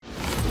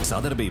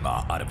sadarbībā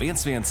ar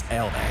 11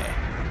 LV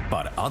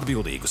par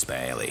atbildīgu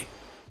spēli.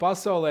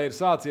 Pasaulē ir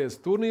sācies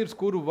turnīrs,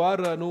 kuru var,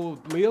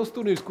 liels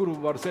turnīrs, kuru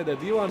var sēdēt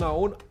divānā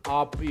un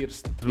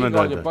apirst.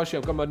 Viņam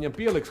pašiem, kamēr viņam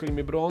pieliks, ka viņam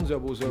ir bronza,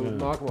 jau būs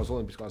nākamās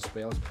olimpiskās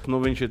spēles.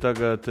 Viņš ir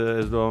tagad,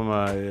 es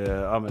domāju,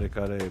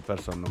 Amerikā arī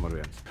persona numur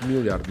 1.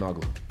 Miljardu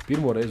nagla.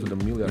 Pirmo reizi dodam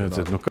miljardu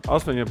nagla.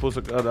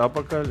 8,5 gadu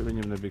atpakaļ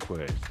viņam nebija ko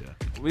ēst. Jā.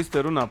 Visi te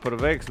runā par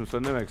veiksmes vai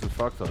neveiksmes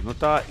faktoru.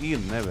 Tā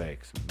ir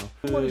neveiksme.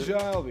 Man ir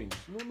žēl viņus.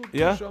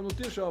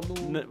 Tiešām.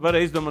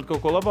 Varēja izdomāt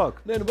kaut ko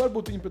labāk? Nē,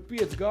 varbūt viņi pat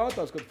 5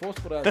 gātās, kad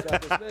fosforēs, es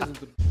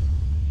nezinu.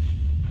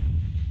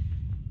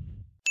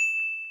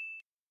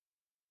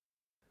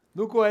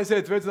 Ko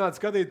esiet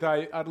sveicināti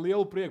skatītāji, ar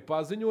lielu prieku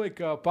paziņoju,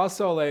 ka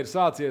pasaulē ir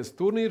sācies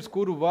turnīrs,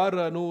 kuru var,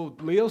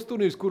 liels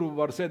turnīrs, kuru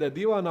var sēdēt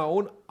divānā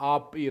un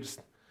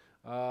apirst.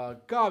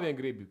 Kā vien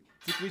gribi.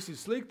 Cik visi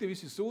slikti,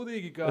 visi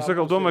sūdīgi. Es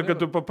domāju, ka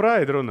tu pa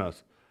Pride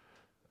runās.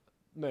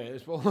 Nē,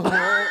 es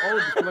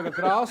olimpiski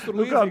krāsu tur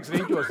līdzīgs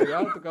riņķos ir,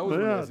 tā kā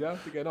uzmanīs,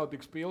 tikai nav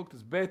tik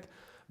spilgtas,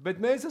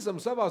 bet mēs esam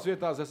savās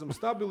vietās, esam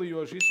stabili,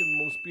 jo šis ir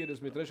mums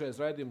 53.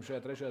 raidījums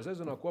šajā 3.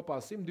 sezonā, kopā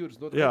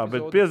 122 Jā,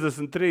 bet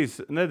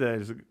 53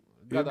 nedēļas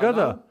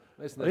gadā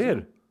es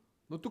nezinu. Ir.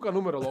 Tu kā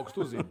numerologs,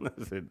 tu zini.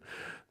 Nezinu.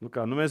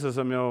 Mēs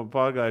esam jau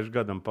pārgājuši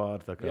gadam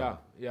pāri.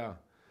 Jā.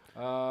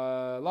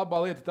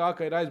 Labā lieta tā,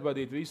 ka ir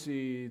aizbaidīti visi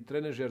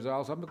trenežieru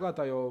zāles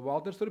apmeklētāji, jo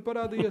Valters tur ir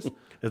parādījies.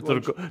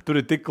 Tur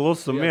ir tik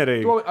kluss un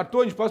mierīgi. Ar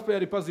to viņš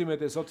paspēja arī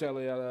pazīmēties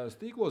sociālajās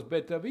tīklos,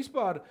 bet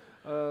vispār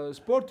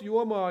sporta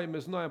jomā, ja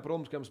mēs runājam par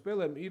olimpiskajām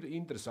spēlēm, ir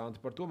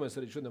interesanti. Par to mēs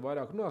arī šodien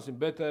vairāk runāsim,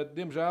 bet,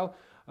 diemžēl,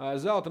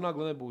 zelta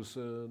nagla nebūs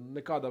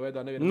nekādā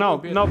veidā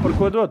nevienam. Nav par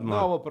ko dot.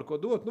 Nav par ko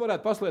dot.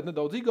 Varētu paslēt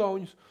nedaudz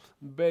igauņus,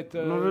 bet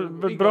tā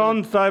ir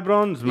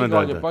bronzas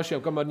medaļa.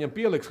 Pašiem, kamēr viņam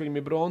pieliks, ka viņam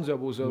ir bronza, jau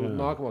būs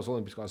nākamās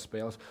olimpiskās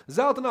spēles.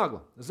 Zelta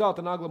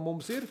nagla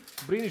mums ir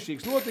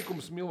brīnišķīgs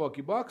notikums.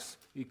 Milwaukee Bucks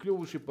ir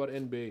kļuvuši par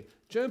NBA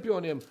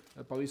čempioniem.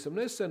 Pavisam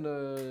nesen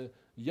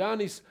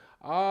Jānis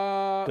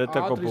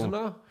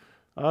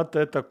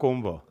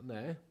Antetokounmpo.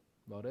 Nē.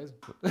 Vēlreiz.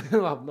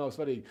 Labi, nav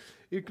svarīgi.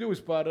 Ir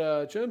kļuvis par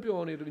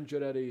čempionu, viņš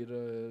arī ir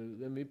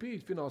MVP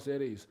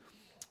finālsērijas.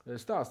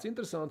 Stāsts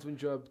interesants,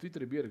 viņš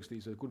Twitterī bija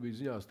ierakstījis, kur bija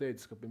ziņās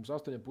teicis, ka pirms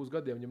 8,5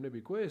 gadiem viņam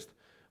nebija ko ēst.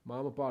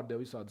 Māma pārdeva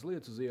visādas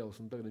lietas uz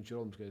ielas, un tagad viņš ir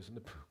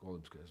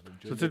olimpiskais.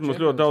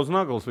 Mums ļoti daudz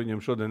naglas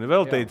viņam šodien ir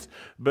veltīts,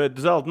 bet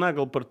zelta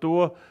nagla par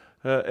to,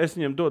 es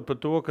viņam dodu par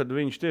to, ka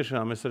viņš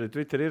tiešām, es arī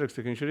Twitter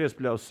ierakstīju, ka viņš ir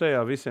iespļaus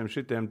sejā visiem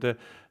šitiem te,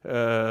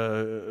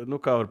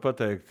 kā var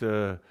pateikt,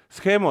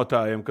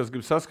 schēmotājiem, kas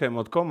grib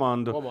saskēmot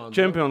komandu,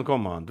 čempionu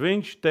komandu.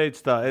 Viņš teica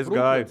tā,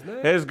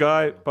 es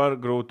gāju par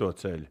grūto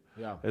ceļu.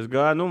 Jā. Es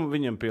gāju,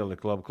 viņam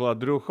pielika labi klāt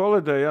Drew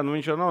Holiday,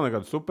 viņš jau nav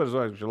nekāds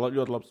superzvaigznes, viņš ir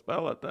ļoti labs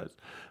spēlētājs.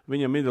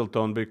 Viņam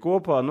Middleton bija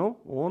kopā,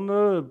 un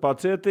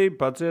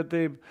pacietība.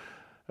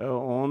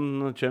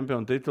 Un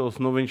čempionu tituls,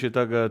 viņš ir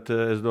tagad,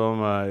 es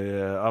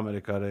domāju,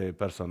 Amerikā arī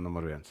persona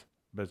numur 1.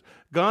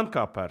 Gan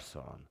kā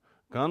persona,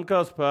 gan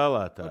kā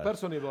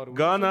spēlētājs,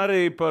 gan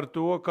arī par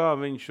to, kā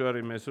viņš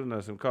arī, mēs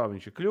runāsim, kā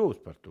viņš ir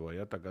kļūst par to.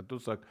 Ja? Tagad tu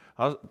saki,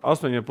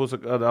 8,5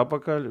 gadu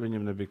atpakaļ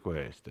viņam nebija ko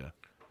ēst.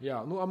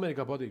 Jā,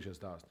 Amerikā patīk šie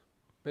stāsti.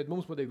 Bet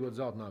mums patīk dot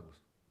zelta naglas.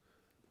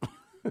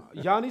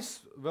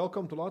 Jānis,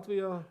 welcome to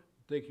Latvijā.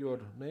 Take your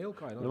nail.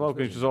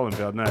 Labi, viņš uz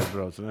olimpiādu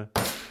neaizbrauc, ne?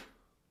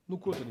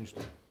 Ko tad viņš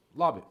tur?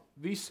 Labi,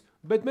 viss.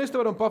 Bet mēs te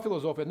varam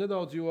pafilozofēt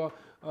nedaudz, jo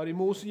arī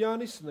mūsu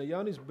Jānis,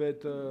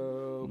 bet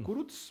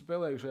Kuruts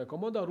spēlēja šajā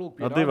komandā.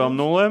 Ar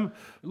 2-0.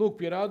 Lūk,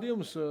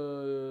 pierādījums.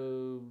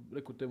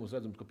 Te mums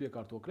redzams, ka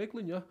piekārto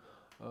krekliņu. Ja?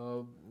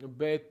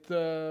 Bet,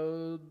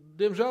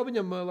 diemžēl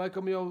viņam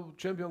laikam jau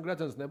čempionu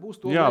gredzens nebūs.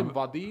 To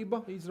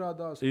vadība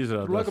izrādās.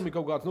 Tur laikam ir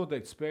kaut kāds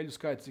noteikts spēļu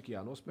skaits, cik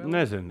jānospēlē.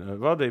 Nezinu,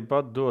 vadība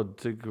pat dod,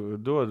 cik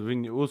dod.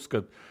 Viņi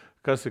uzskata,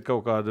 kas ir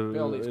kaut kāda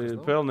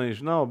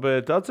pelnīša nav.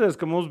 Bet atceries,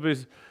 ka mums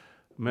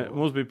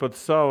bija pat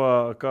savā,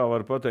 kā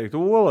var pateikt,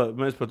 ola.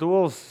 Mēs pat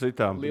olas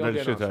sitām.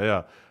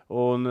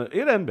 Un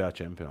ir NBA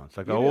čempions.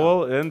 Tā kā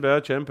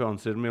NBA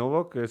čempions ir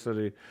Milwaukee. Es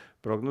arī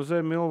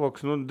prognozēju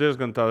Milwaukee.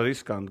 Diezgan tā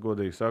riskanti,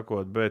 godīgi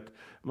sakot. Bet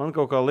man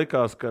kaut kā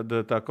likās, ka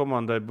tā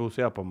komandai būs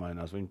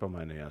jāpamainās. Viņi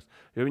pamainījās.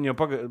 Jo viņi jau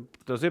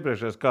tās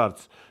iepriekšējās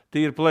kārtas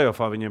tīri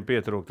playoffā viņiem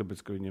pietrūka, tāpēc,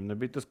 ka viņiem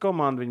nebija tas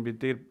komanda. Viņi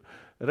bija tīri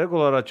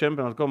regulārā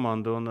čempionāta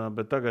komanda.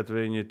 Bet tagad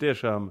viņi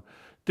tiešām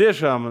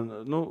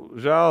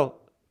žēl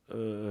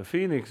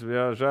Phoenix,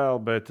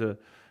 žēl, bet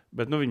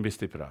viņi bija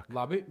stiprāki.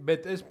 Labi,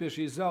 bet es pie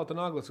šīs zelta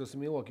naglas, kas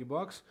ir Milwaukee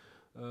Bucks,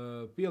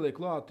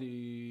 pielieku klātī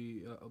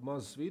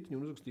mazu svītiņu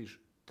un uzrakstīšu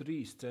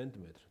 3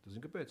 centimetri. Tas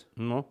zini, kāpēc?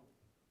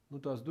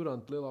 Tās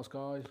Durant lielās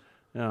kājas.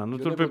 Jā,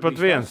 tur bija pat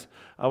viens.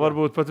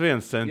 Varbūt pat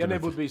 1 centimetrs. Ja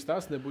nebūtu bijis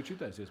tas, nebūtu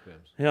šitais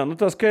iespējams. Jā,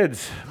 tās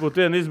kēdes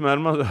būtu viena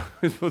izmēra mazāk.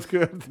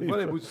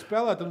 Man nebūtu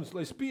spēlētājiem,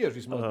 lai spiež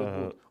vismaz.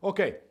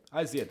 Ok,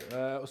 aiziet.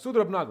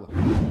 Sudraba nagla.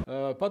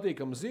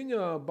 Patīkama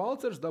ziņa.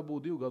 Balcers dabū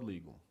 2 gadu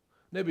līgumu.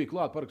 Nebija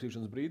klāt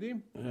parakstīšanas brīdī.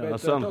 Jā,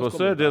 San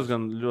Jose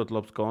diezgan ļoti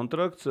labs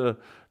kontrakts.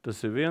 Tas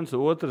ir viens.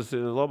 Otrs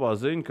ir labā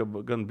ziņa, ka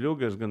gan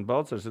Bļugers, gan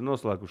Balcers ir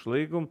noslēguši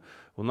līgumu.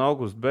 Un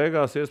augusta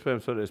beigās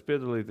iespējams varēs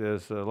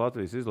piedalīties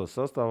Latvijas izlases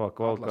sastāvā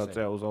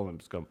kvalifikācijā uz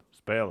olimpiskām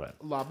spēlēm.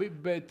 Labi,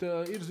 bet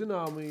ir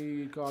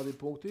zināmi kādi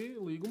punkti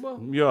līgumā?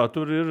 Jā,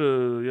 tur ir,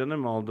 ja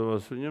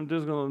nemaldos, viņam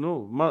diezgan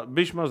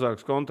bišķi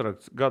mazāks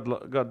kontrakts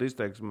gada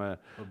izteiksmē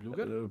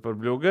par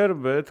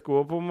Bļugeru, bet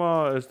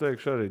kopumā es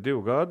teikšu arī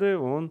 2 gadi.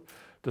 Un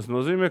tas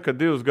nozīmē, ka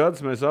 2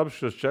 gadus mēs abi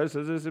šos čaļus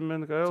redzēsim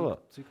NHL.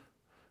 Cik?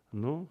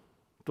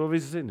 To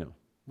visi zina jau.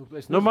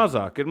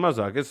 Mazāk, ir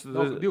mazāk.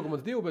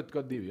 2,2, bet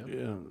kā 2, ja?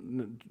 Jā,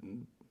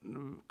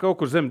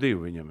 kaut kur zem 2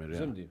 viņam ir.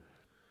 Jā. Zem 2.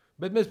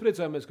 Bet mēs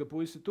priecājamies, ka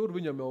puisi tur,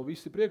 viņam jau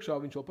viss ir priekšā,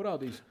 viņš jau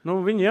parādīs.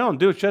 Viņi jau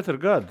 24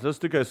 gadi, tas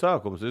tikai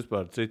sākums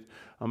vispār.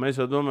 Mēs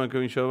jau domājam,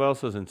 ka viņš jau vēl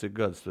sazina, cik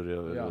gadus tur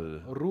jau ir. Jā.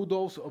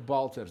 Rudolfs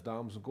Balcers,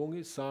 dāmas un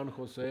kungi, San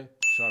Jose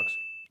Sharks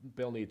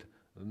pelnīt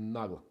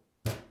nagla.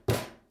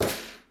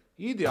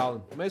 Ideāli.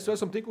 Mēs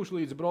esam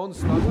tikuši līdz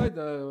bronzas naglai,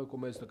 ko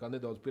mēs tā kā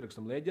nedaudz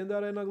pierakstam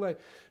leģendārai naglai.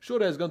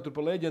 Šoreiz gan tur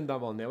par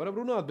leģendām vēl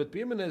nevaram runāt, bet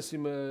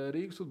pieminēsim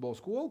Rīgas futbola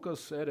skolu,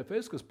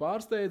 RFS, kas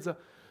pārsteidza.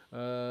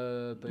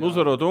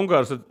 Uzvarot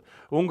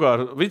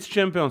Ungāru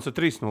vicečempions ar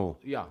 3-0.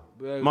 Jā.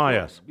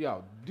 Mājās. Jā,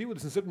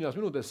 27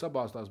 minūtēs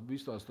sabāstās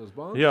visās tās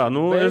bankas. Jā,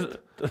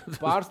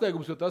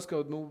 pārsteigums ir tas,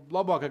 ka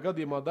labākajā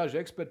gadījumā daži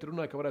eksperti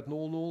runāja, ka varētu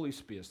 0-0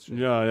 izspiest.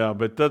 Jā,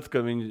 bet tad,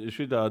 kad viņi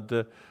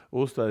šitādi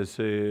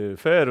uztaisīja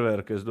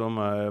fērverku, es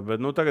domāju,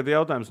 bet tagad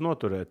jautājums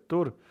noturēt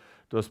tur.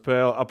 To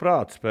spēli,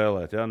 aprāti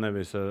spēlēt,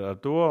 nevis ar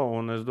to.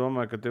 Un es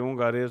domāju, ka tie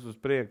Ungāri ies uz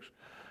priekšu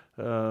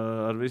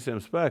ar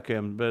visiem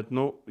spēkiem, bet,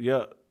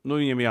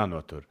 viņiem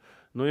jānotur.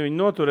 Ja viņi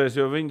noturēs,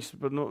 jo viņus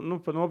par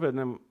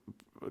nopietniem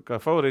kā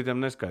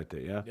favorītiem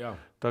neskaitīja. Ja?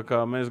 Tā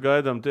kā mēs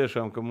gaidām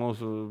tiešām, ka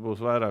mūsu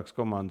būs vairākas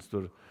komandas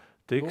tur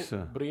tiks.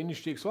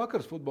 Brīnišķīgs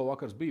vakars, futbola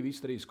vakars bija.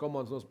 Visi 3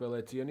 komandas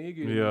nospēlēja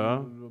cienīgi.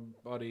 Jā.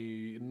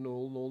 Arī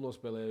 0-0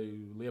 nospēlēja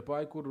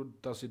Liepāju, kur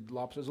tas ir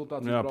labs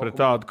rezultāts. Jā,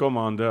 pret tādu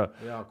komandu.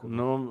 Jā,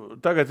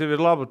 tagad ir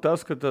labi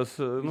tas, ka ka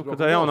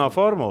tā jaunā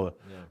formula,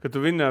 ka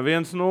tu vinnē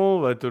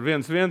 1-0 vai tur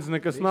 1-1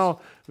 nekas viss. Nav.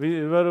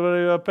 Var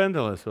arī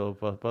pendelēs vēl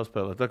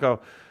paspēlēt. Tā kā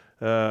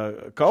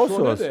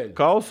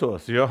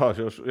kausos,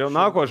 jau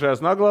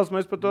nākošajās naglās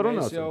mēs par to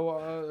runāsim. Mēs jau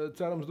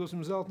cerams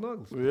dosim zelta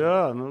naglas.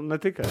 Jā, ne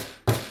tikai.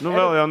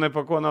 Vēl jau ne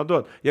par ko nav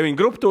dot. Ja viņi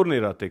grupu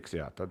turnīrā tiks,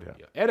 tad jā.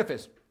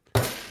 RFS.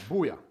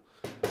 Bujā.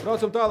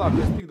 Braucam tālāk,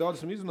 mēs tik daudz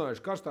esam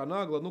izrunājuši. Karstā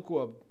nagla,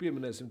 ko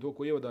pieminēsim to,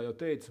 ko ievadā jau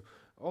teicu.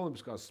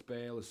 Olimpiskās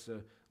spēles.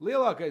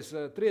 Lielākais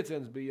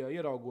trieciens bija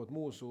ieraugot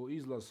mūsu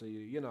izlasi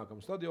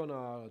ienākam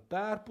stadionā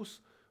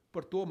Tērpus.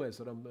 Par to mēs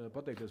varam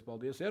pateikties.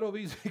 Paldies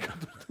Eirovīzijai, ka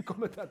tur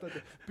komentētāji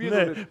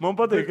piedalījās. Man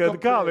patīk,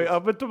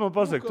 bet tu man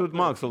pasaki, tu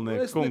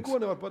mākslinieks. Es neko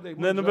nevaru pateikt.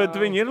 Bet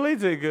viņi ir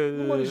līdzīgi.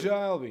 Man ir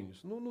žēl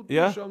viņus.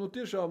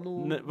 Tiešām.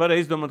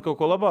 Varēja izdomāt kaut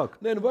ko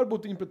labāk?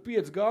 Varbūt viņi pret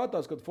 5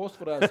 gātās, kad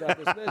fosforēs,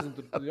 es nezinu,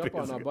 tur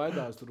Japānā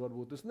baidās, tur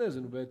varbūt, es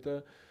nezinu,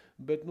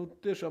 bet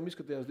tiešām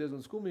izskatījās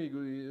diezgan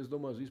skumīgi, es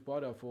domāju,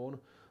 vispārējā fona.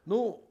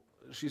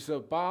 Šis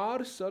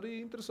pāris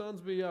arī interesants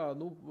bija,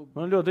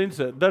 Man ļoti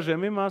interesē.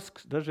 Dažiem ir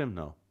maskas, dažiem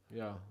nav.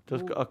 Jā.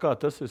 Kā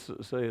tas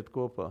sajiet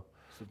kopā?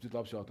 Tas ir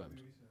labs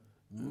jautājums.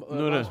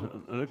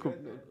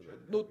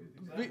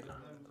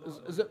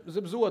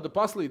 Zem zoda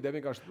paslīdē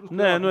vienkārši.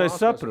 Es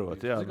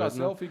saprotu. Kā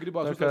selfie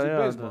gribās uztaisīt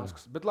bez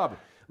maskas. Bet labi,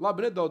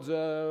 nedaudz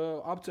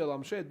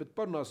apcēlām šeit, bet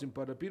parunāsim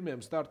par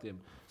pirmiem startiem.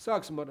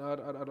 Sāksim ar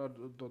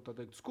to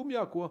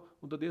skumjāko,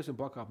 un tad iesim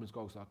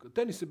pakāpeniski augstāk.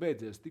 Tenis ir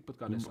beidzies, tikpat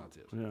kā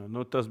nesācies. Jā,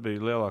 tas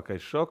bija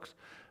lielākais šoks.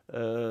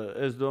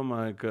 Es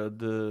domāju, ka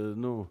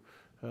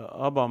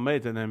abām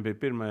meitenēm bija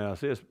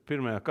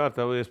pirmajā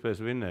kārtā iespējas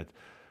vinnēt.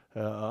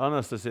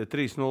 Anastasija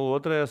 3-0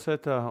 otrajā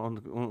setā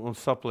un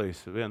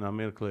saplīs vienā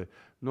mirklī.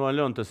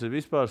 Aļona, tas ir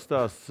vispār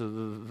stāsts.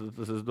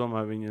 Tas, es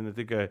domāju, viņa ne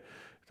tikai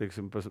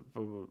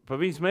pa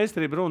viņas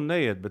meistarību runa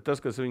neiet, bet tas,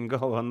 kas viņa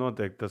galvā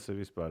notiek, tas ir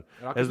vispār.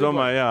 Es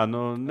domāju,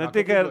 ne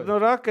tikai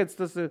rakets,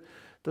 tas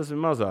ir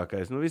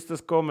mazākais. Viss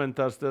tas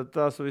komentārs,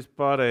 tās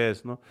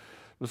vispārējais.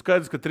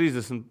 Skaidrs, ka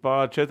 30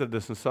 pār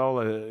 40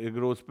 saulē ir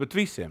grūts, bet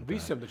visiem.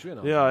 Visiem taču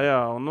vienā. Jā.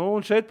 Un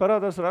šeit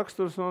parādās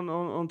raksturs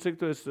un cik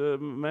tu esi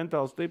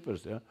mentāli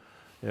stiprs. Jā.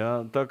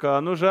 Tā kā,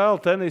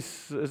 žēl, tenis,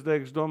 es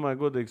teikšu,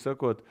 domāju, godīgi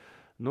sakot,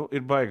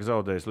 ir baigi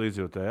zaudējis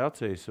līdzjūtēji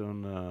acīs.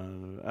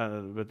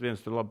 Bet viens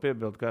tur labi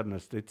piebilda, ka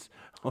Ernests tic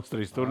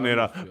Austrijas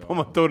turnīrā,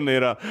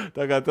 pamatturnīrā.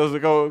 Tā kā tas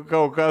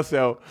kaut kas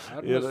jau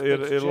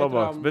ir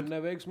labāks. Bet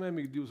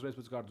neveiksmēmīgi 2 reizes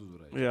pēc kārtas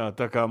uzvarējis. Jā,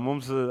 tā kā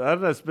mums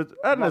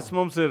Ernests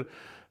mums ir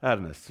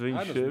Ernests,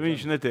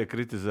 viņš netiek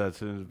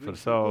kritizēts par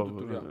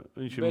savu.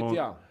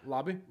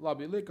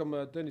 Labi, liekam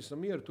tenisam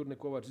mieru, tur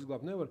neko vairs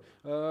izglābt nevar.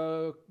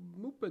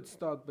 Pēc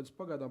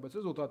pagaidām, pēc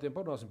rezultātiem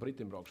parunāsim par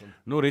riteņbraukšanu.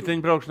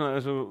 Riteņbraukšanā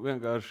es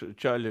vienkārši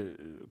čaļi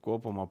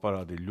kopumā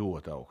parādīju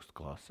ļoti augstu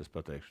klasi, es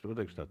pateikšu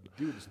tā.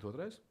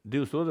 22.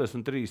 22.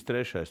 un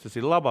 33. Tas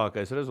ir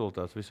labākais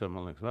rezultāts visam,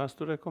 man liekas,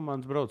 vēsturē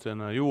komandas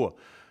braucienā, jo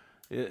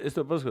Es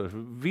to paskatīšu.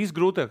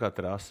 Visgrūtākā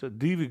trase,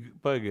 2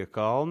 baigie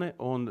kalni,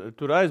 un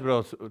tur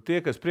aizbrauc, tie,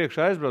 kas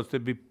priekšā aizbrauc, tie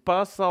bija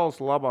pasaules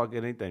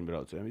labākie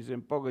riteņbraucēji. Visiem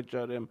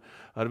Pogačāriem,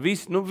 ar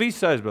visi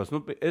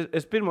aizbrauc.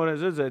 Es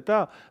pirmoreiz redzēju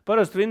tā,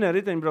 parasti vinnē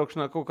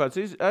riteņbraukšanā kaut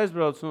kāds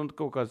aizbrauc un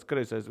kaut kāds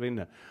kreisais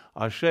vinnē.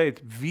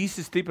 Šeit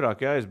visi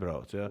stiprākie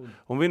aizbrauc. Ja?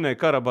 Un vinnēja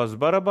Karabas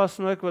Barabas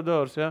no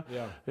Ekvadoras, ja?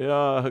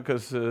 Jā,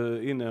 kas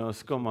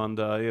Ineos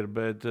komandā ir,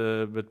 bet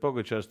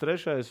Pogačārs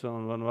 3.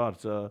 un Van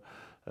Vārts 2.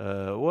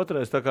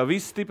 Tā kā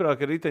visi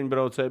stiprākie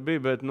riteņbraucēji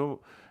bija, bet,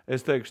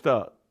 es teikšu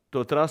tā,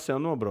 to trasi jau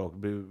nobraukt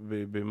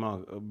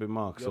bija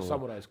māksla.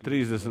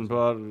 30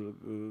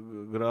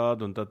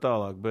 grādu un tā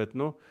tālāk, bet,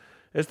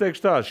 es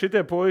teikšu tā,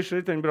 šitie puiši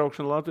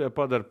riteņbraukšana Latvijā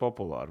padara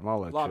populāru.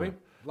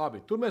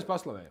 Labi, tur mēs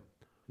paslavējam.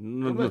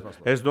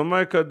 Es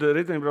domāju, ka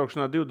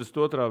riteņbraukšanā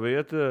 22.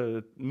 vieta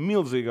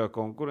milzīgā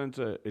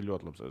konkurence ir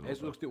ļoti labs.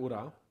 Es uzrakstīju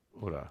urā.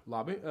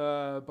 Labi,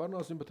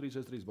 parunāsim par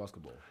 3x3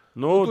 basketbolu.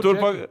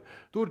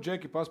 Tur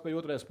Džeki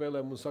paspēja 2.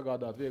 spēlē mums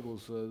sagādāt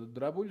vieglus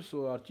drebuļus,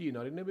 ar Ķīnu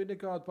arī nebija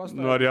nekāda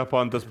pastāvja. Ar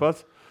Japānu tas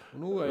pats?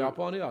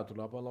 Japāna,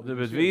 tur Japāna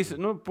labi. Bet visi,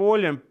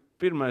 poļiem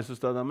pirmais uz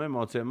tādām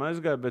emocijām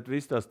aizgāja, bet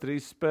visi tās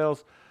 3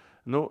 spēles,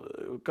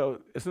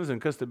 es nezinu,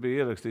 kas te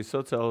bija ierakstījis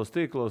sociālos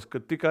tīklos,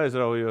 ka tik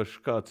aizraujoši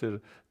kāds ir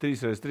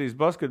 3x3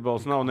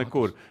 basketbols, nav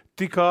nekur.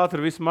 Tik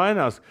ātri viss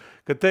mainās,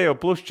 ka te jau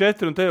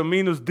 +4 un te jau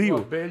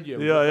 -2.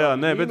 Jā,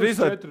 bet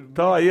visā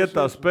tā iet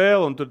tā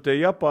spēle, un tur tie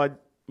Japāņi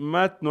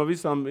met no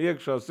visām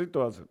iekšā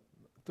situācijām.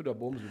 Tur jau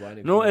bumbas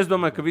vainīgi. Es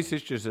domāju, ka viss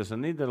izšķirsies ar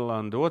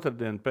Nīderlandi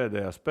otrdien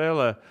pēdējā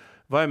spēlē.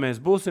 Vai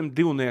mēs būsim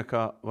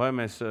 2. vai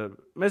mēs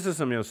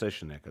esam jau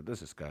 6.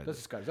 Tas ir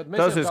skaidrs.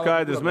 Tas ir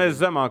skaidrs. Mēs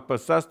zemāk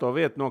par 6.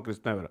 vietu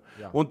nokrist nevaram.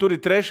 Jā. Un tur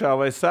ir 3.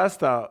 vai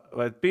 6.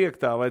 vai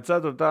 5. vai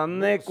 4.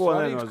 neko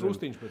nenozīmē. Svarīgs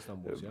krustiņš pēc tam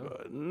būs, jā?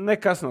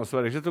 Nekas nav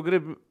svarīgs. Ja tu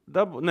gribi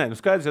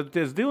skaidrs, ja tu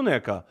tiesi 2.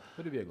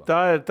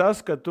 Tā ir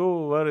tas, ka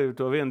tu vari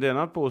to vienu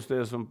dienu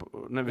atpūsties un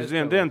nevis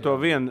vienu dienu to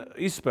vienu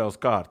izspēles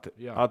kārti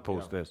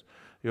atpūsties.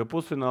 Jo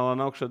pusfinālā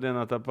nākšā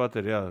dienā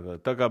tāpat ir jā.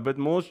 Tā kā, bet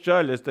mūsu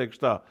čaļi, es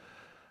teikšu tā,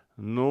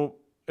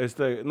 es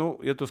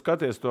teiktu, ja tu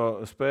skaties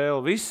to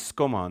spēli, visas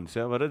komandas,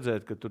 var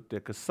redzēt, ka tur tie,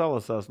 kas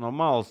salasās no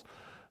malas,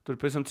 tur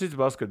pēc tam cits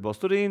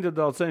basketbols, tur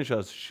individuāli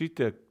cenšas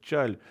šitie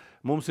čaļi.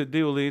 Mums ir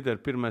 2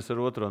 līderi, 1.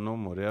 ar 2.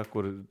 numuru,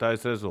 kur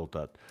tais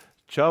rezultāti.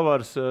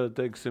 Čavars,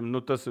 teiksim,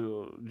 tas ir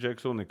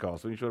Džeks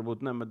unikāls, viņš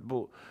varbūt nemet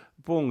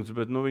punkts,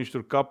 bet viņš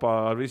tur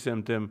kapā ar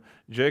visiem tiem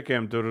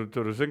džekiem,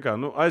 tur zin kā,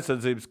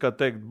 aizsardzības, kā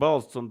teikt,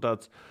 balsts un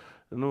tāds,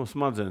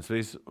 smadzenes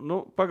visu.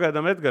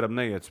 Pagaidām Edgaram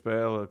neiet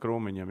spēle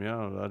Krūmiņam,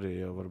 arī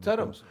jau varbūt.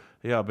 Cerams.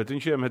 Jā, bet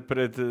viņš iemet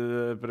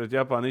pret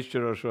Japānu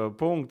izšķirošo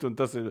punktu, un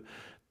tas ir,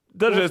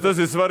 dažreiz tas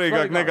ir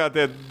svarīgāk nekā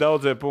tie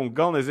daudzie punkti.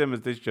 Galvenais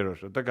iemest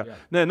izšķirošo. Tā kā,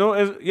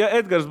 ja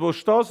Edgars būs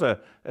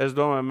Štosē, es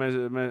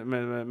domāju,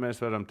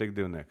 mēs varam tikt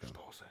 2.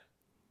 Štosē?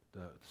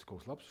 Tas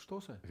kaut kas labs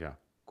Štosē? Jā.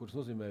 Kuras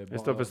nozīmē?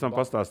 Es tev pēc tam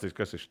pastāstīšu,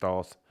 kas ir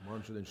Štos.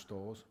 Man šodien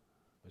Štos.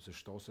 Es esmu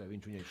Štosē,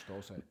 viņš viņai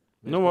Štosē.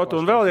 Un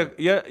vēl,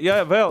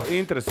 ja vēl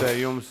interesē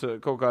jums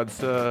kaut kādas,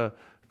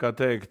 kā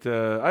teikt,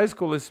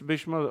 aizkulis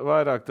bišķi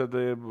vairāk, tad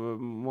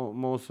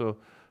mūsu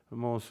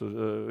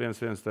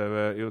 11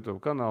 TV YouTube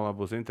kanālā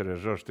būs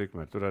intervija Žoržs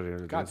Tikmēr. Tur arī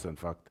ir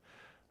interesanti fakti.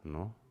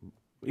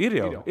 Ir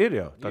jau.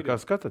 Tā kā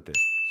skatieties.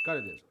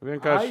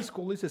 Vienkārši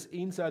aizkulises,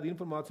 inside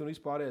informācija un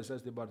vispārējais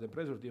saistībā ar tiem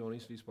prezervatīviem un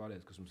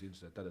vispārējais, kas mums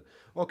interesē. Tātad,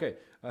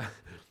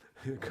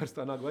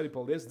 karstā nāk arī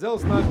paldies.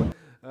 Dzels nāk.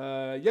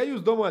 Ja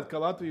jūs domājat, ka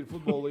Latvija ir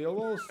futbola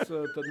lielvalsts,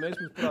 tad mēs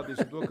jums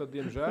parādīsim to, ka,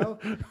 diemžēl,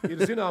 ir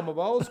zināma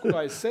valsts,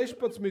 kurā ir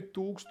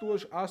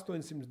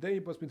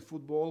 16,819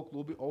 futbola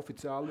klubi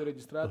oficiāli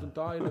reģistrēti, un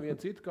tā ir neviena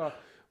cita kā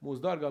mūsu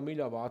dārgā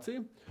mīļā Vācija.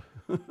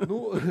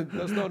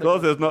 Tas nav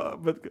Klausies,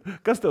 bet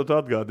kas tev to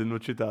atgādina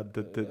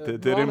šitādi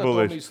te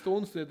rimbulīši? Anatomijas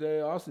stundas,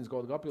 tie asins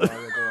kaut kapilā,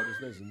 vai kaut kādas,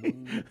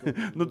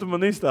 nezinu. Tu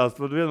man izstāst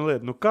vienu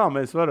lietu, kā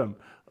mēs varam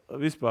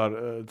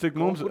vispār, cik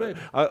mums...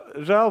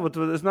 Žēl, bet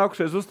es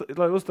nākušies,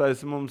 lai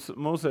uztaisi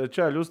mūsu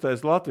čaļi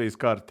uztaisi Latvijas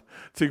karti.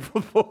 Cik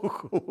futbola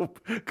klubu,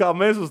 kā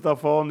mēs uz tā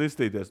fona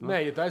izstīties. Nē,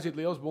 ja taisīt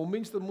liels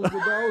bumbiņas, tad mums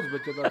būtu daudz,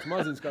 bet ja tāds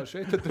maziņš kā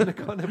šeit, tad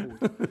nekā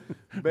nebūtu.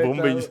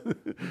 Bumbiņas.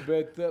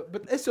 Bet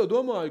es jau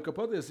domāju, ka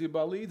patiesībā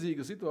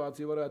līdzīga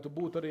situācija varētu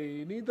būt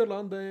arī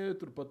Nīderlandē,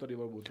 turpat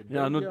arī varbūt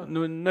jā,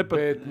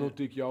 bet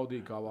tik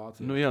jaudīgi kā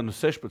Vācija.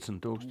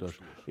 16,000.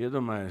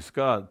 Iedomājies,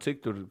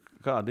 cik tur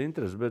kāda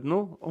interese, bet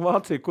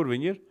Vācija, kur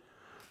viņi ir?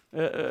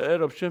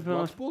 Eiropas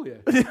čempionāts.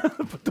 Polijai. Jā,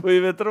 par to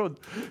jau iet runa.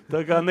 Tā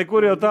kā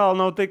nekur jau tālu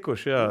nav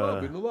tikuši. Jā.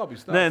 Labi,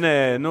 nē,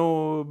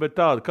 bet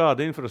tāda kāda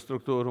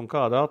infrastruktūra un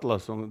kāda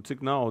atlasa un cik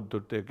nauda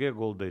tur tiek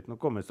ieguldīta.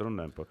 Ko mēs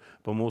runājam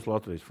par mūsu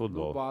Latvijas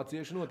futbolu?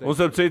 Vācieši noteikti. Un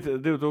starp citu,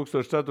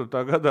 2004.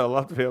 gadā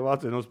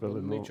Vācija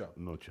nospēlēja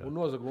 0-0. Un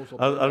nozaga mums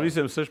ar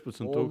visiem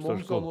 16,000. Un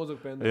mums vēl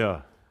nozaga pendeli.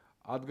 Jā.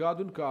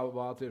 Atgādinu, kā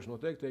vācieši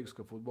noteikti teiks,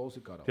 ka futbols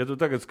ir karalis. Ja tu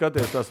tagad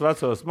skaties tās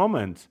vecos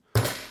momentus,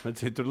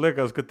 tur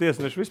liekas, ka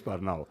tiesneši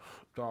vispār nav.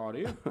 Tā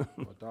arī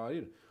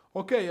ir.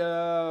 Ok,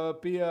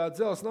 pie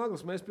dzelzs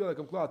naglas mēs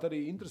pieliekam klāt arī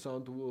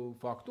interesantu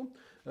faktu.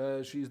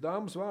 Šīs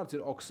dāmas vārds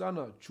ir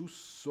Oksana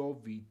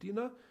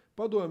Čusovitina,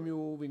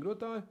 padomju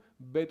vingrotāji,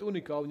 bet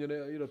unikāli viņa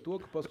ir ar to,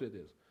 ka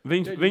paskatieties.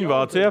 Viņi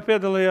Vācijā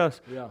piedalījās,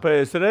 Jā.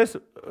 PSRS,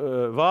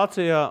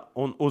 Vācijā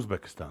un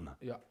Uzbekistānā.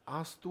 Jā,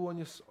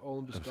 8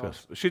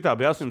 olimpiskās. Šitā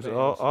bija 8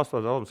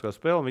 olimpiskā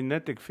spēle, viņi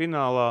netika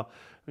finālā.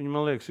 Viņi,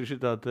 man liekas, ir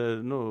šitā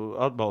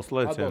atbalsta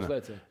lēciena.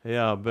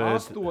 Jā,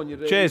 bet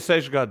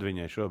 46 gadi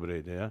viņai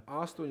šobrīd. Ja?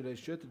 8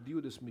 reiz 4,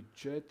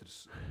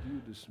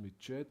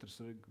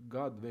 24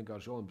 gadi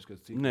vienkārši olimpiskais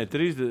cikls. Nē,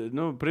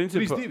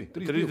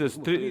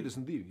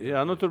 32.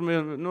 Jā, nu tur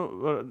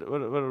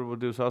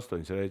varbūt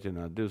 28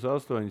 rēķināt.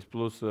 28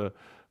 plus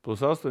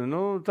 8,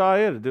 nu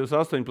tā ir.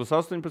 28 plus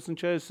 18,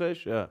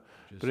 46, jā.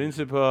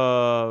 Principā...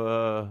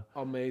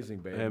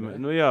 Amazing, baby.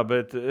 Nu jā,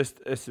 bet es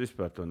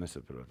vispār to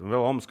nesaprotu. Un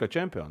vēl Olimpiskā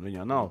čempiona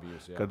viņā nav,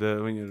 bijusi, kad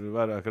viņa ir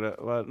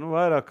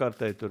vairāk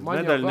kārtēji tur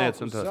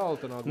medaļniec un tā.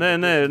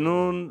 Nē,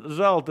 nu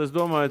zelta, es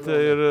domāju, te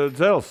ir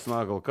dzels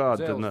nagla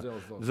kāda.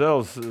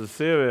 Dzels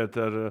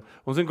sieviete ar...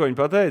 Un zinu, ko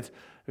viņa pateica?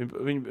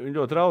 Viņa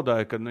ļoti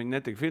raudāja, kad viņa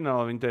netika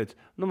finālā. Viņa teica,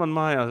 nu man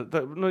mājās,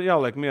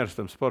 jāliek mieras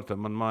tam sportam,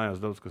 man mājās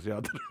daudz kas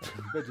jādara.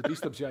 Beidzot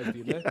istabs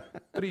jāiztīra, ne?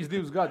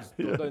 3-2 gadus.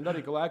 Arī,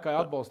 ka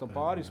lēkāja atbalstam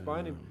pāri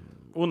Spainim.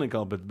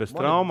 Unikāli, bet bez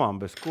traumām,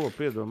 bez ko,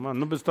 piedom man.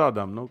 Nu, bez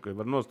tādām, ka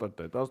var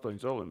nostartēt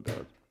 8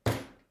 olimpiādas.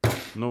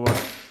 Nu,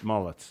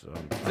 malets.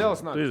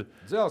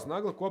 Dzels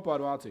nagla kopā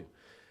ar Vāciju.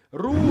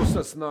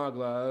 Rūsas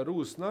nagla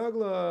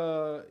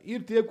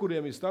ir tie,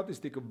 kuriem ir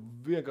statistika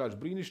vienkārši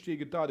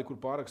brīnišķīga, ir tādi, kur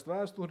pārakst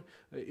vēsturi,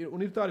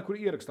 un ir tādi, kur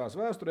ierakstās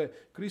vēsturē.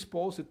 Kris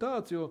Pols ir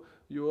tāds, jo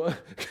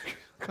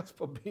kas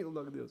pa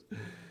bildak, Dievs.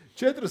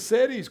 4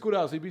 sērijas,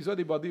 kurās ir bijis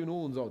vadībā 2-0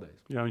 un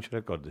zaudējis. Jā, viņš ir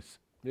rekordis.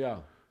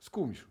 Jā,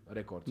 skumjš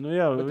rekords. Nu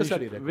jā, bet tas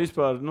arī ir rekords.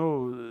 Vispār,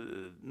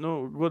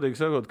 godīgi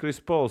sakot, Kris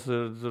Pols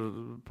ir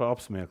pa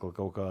apsmiekli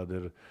kaut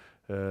kāda ir.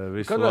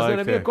 Kādā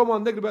ziņā neviena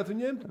komanda negribētu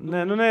viņu ņemt?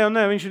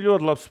 Nē, viņš ir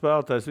ļoti labs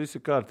spēlētājs, viss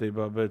ir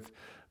kārtībā, bet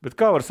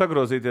kā var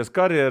sagrozīties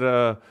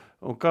karjerā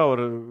un kā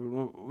var,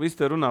 visi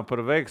te runā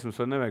par veiksmes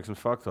vai neveiksmes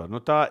faktoru. Nu,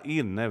 tā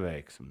ir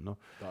neveiksme.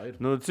 Tā ir.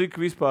 Nu, cik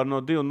vispār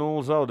no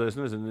 2-0 zaudēs,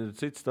 nezinu, ir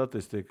cita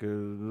statistika,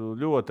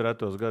 ļoti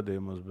retos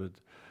gadījumos, bet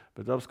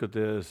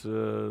apskaties,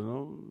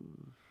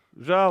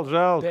 žēl.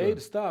 Te ir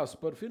stāsts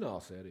par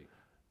fināla sēriju.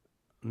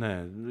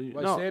 Nē,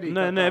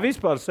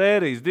 vispār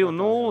sērijas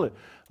 2-0,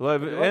 lai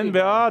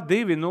NBA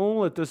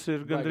 2-0, tas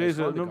ir gandrīz,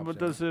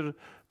 tas ir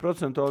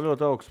procentuāli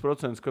ļoti augsts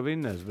procents, ka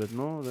vinnēs, bet,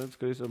 redz,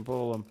 ka Krisam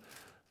Polam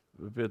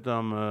pie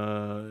tam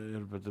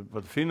ir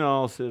pat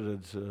fināls ir,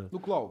 redz.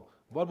 Klau,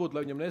 varbūt,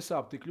 lai viņam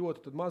nesāp tik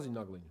ļoti, tad maziņ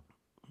nagliņu.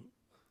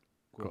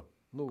 Ko?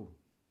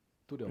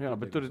 Tur jau. Jā,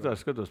 bet tur ir tā,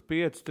 skatos,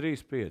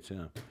 5-3-5,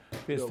 jā.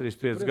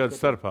 5-3-5 gadu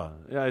starpā.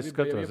 Jā, es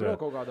skatos.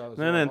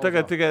 Nē,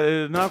 tagad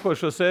tikai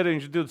nākošo sēriju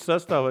viņš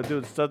 26. vai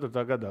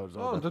 24. gadā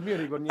uzzaudē. Tad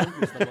mierīgi var ņemt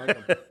līdz tam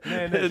laikam.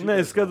 Nē,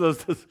 es skatos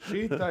tas.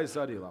 Šitais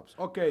arī labs.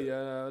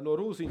 No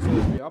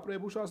Rūsīņas bija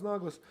aprēbušās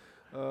naglas.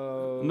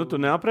 Tu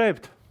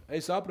neaprēpt?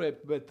 Es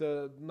aprēptu, bet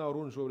nav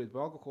runa šobrīd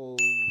par alkoholu.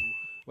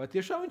 Vai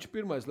tiešām viņš ir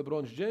pirmais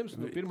Lebrons Džeims?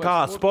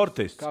 Kā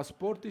sportists. Kā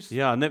sportists.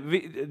 Jā,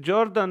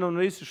 Jordan un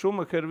visi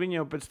Šumaheri viņi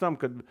jau pēc tam,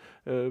 kad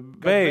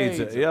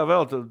beidza. Jā,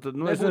 vēl tad es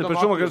nezinu, par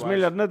Šumahers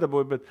miljardu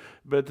nedabūju,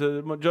 bet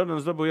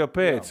Jordans dabūja jau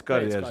pēc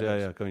karjeras,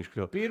 jā, ka viņš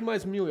kļuva.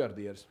 Pirmais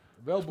miljardieris.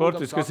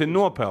 Sportists, kas ir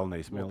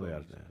nopelnījis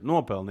miljardu.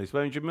 Nopelnījis.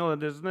 Vai viņš ir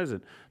miljardieris,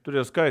 nezinu. Tur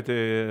jau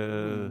skaitīja,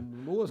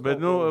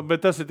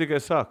 bet tas ir tikai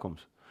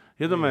sākums.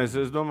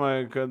 Iedomājies, es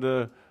domāju, kad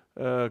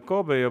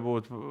Kobe, ja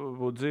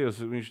būtu dzīves,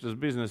 viņš tas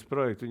biznesa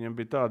projekts, viņam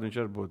bija tāda, viņš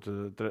arī būtu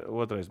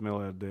otrais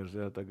miljardieris,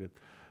 jā, tagad.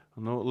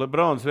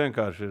 Lebrons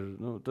vienkārši ir,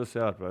 tas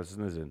ir ārprāts,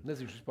 es nezinu.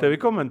 Tev ir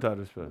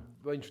komentāri vispār?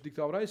 Vai viņš tik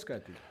tā var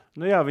aizskaitīt?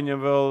 Jā,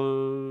 viņam vēl,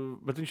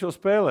 bet viņš jau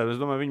spēlē,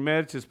 es domāju, viņa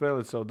mērķis ir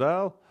spēlēt savu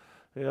dēlu,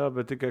 jā,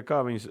 bet tikai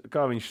kā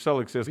viņš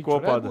saliksies viņš kopā.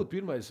 Viņš varētu būt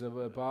pirmais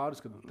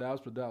pāris, kad tēvs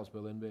pret dēlu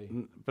spēlē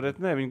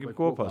NBA? Viņi grib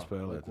kopā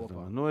spēlēt.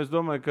 Es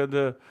domāju, kad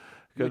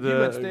ja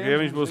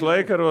viņš būs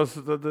Lakeros,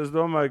 tad es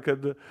domāju, kad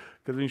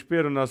viņš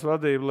pierunās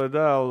vadību, lai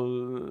dēlu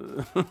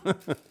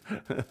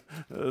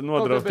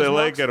nodraftē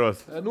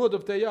Lakeros.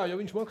 Nodraftē, jā, jo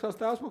viņš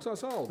tēvs maksās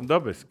algu.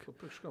 Dabiski.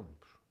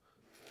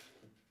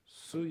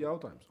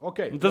 Jautājums.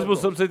 Okay, tas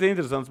būs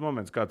interesants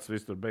moments, kā tas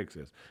viss tur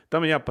beigsies.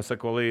 Tam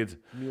jāpasako līdzi.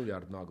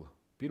 Miljardu nagla.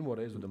 Pirmo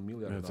reizi dodam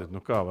miljardu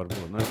nagla. Kā var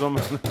būt? Es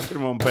domāju,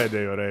 pirmo un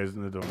pēdējo reizi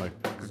nedomāju,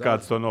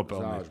 kāds to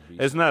nopelnīs.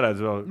 Es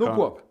neredzu vēl.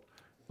 Ko?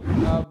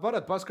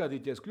 Varat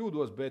paskatīties,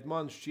 kļūdos, bet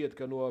man šķiet,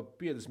 ka no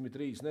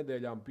 53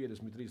 nedēļām,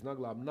 53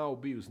 naglām nav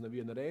bijusi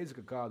neviena reize,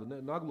 ka kādu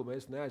naglu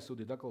mēs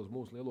neaizsūtītu atkal uz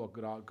mūsu lielo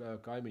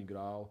kaimiņu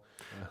grāvu.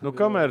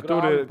 Kamēr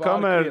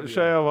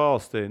šajā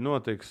valstī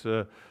notiks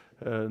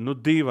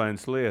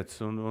dīvainas lietas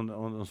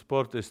un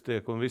sportisti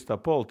tiek, un viss tā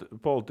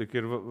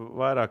politika ir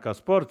vairāk kā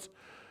sports,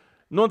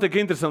 notika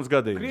interesants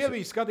gadījums.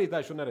 Krievijas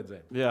skatītāji šo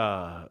neredzēja.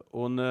 Jā,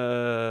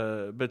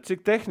 bet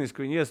cik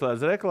tehniski viņi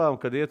ieslēdz reklāmu,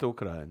 kad iet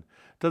Ukraina.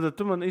 Tad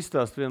tu man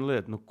izstāsti vienu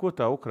lietu, ko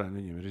tā Ukraina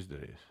viņiem ir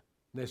izdarījusi.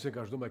 Es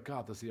vienkārši domāju, kā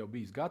tas jau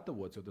bijis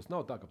gatavots, jo tas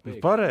nav tā, ka pēkšņi.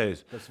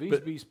 Pareizi. Tas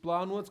viss bija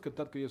plānots, ka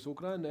tad, kad ies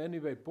Ukraina,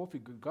 anyway,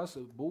 pofīgi, kas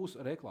būs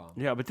reklāma.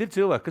 Jā, bet ir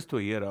cilvēki, kas to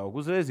ierauga,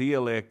 uzreiz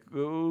ieliek,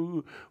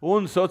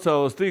 un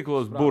sociālos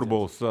tīklos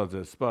burbulis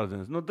sācies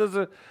spārdziens. Nu, tas,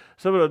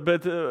 saprot,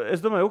 bet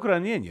es domāju,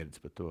 Ukraina ieņirds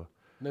par to.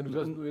 Ne,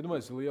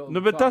 domāju,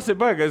 bet tas ir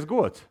baigais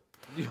gods.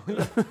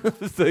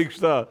 Es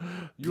teikšu tā.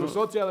 Jūs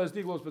sociālais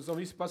tīklos pēc tam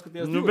visi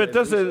paskatījās. Bet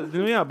tas ir,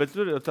 bet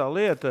tur jau tā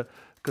lieta,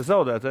 ka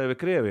zaudētāji ir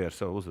Krievija ar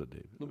savu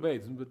uzvedību.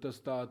 Beidz, bet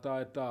tā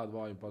ir tāda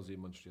vājuma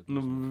pazīme, man šķiet.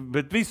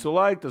 Bet visu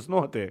laiku tas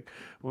notiek.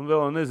 Un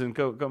vēl nezinu,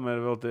 kamēr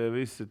vēl tie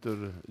visi tur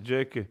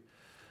džeki,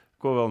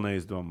 ko vēl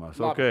neizdomās.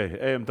 Labi. Ok,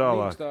 ejam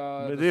tālāk.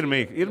 Bet ir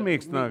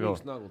mīksts nagla.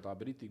 Mīksts nagla, tā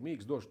bija ritīgi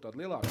mīksts, došu tādu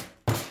lielāku.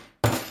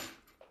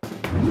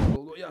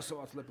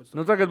 Jāsavāc lepēc.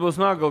 Nu, tagad būs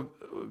nagla,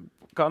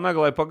 kā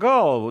naglai pa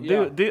galvu,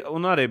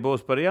 un arī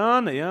būs par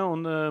Jāni, ja,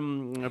 un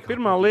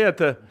pirmā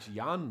lieta...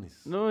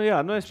 Jānis.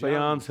 Es pa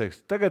Jānis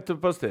sekstu. Tagad tu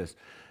pasties.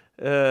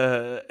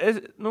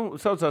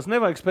 Saucās,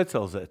 nevajag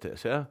specializēties,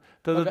 ja.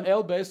 Tad...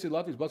 LBS ir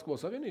Latvijas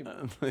Basketbola Savienība?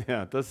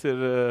 Jā, tas ir,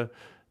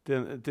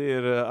 tie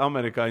ir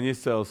amerikāņu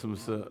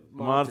izcelsmes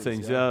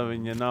mārciņas, ja,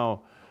 viņa nav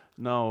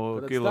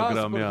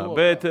kilogrami, jā.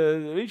 Bet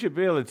viņš ir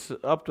pielicis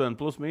aptuveni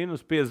plus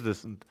mīnus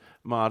 50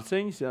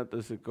 mārciņas, jā,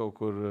 tas ir kaut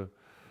kur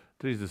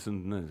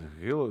 30,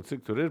 nezinu,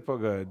 cik tur ir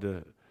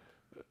pagaida.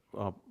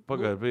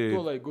 Bija.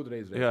 To lai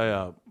gudreiz reiz.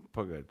 Jā,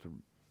 pagaida.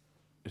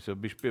 Es jau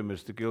bišķi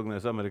piemirstu, tik ilgi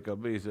neesmu Amerikā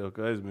bijis, jau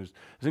kā aizmirstu.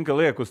 Zinu, ka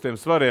liek uz tiem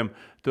svariem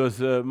tos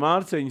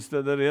mārciņas,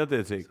 tad arī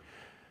attiecīgi.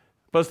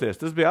 Pasties,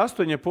 tas bija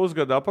 8,5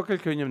 gadu apakaļ,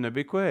 ka viņam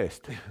nebija ko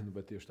ēst.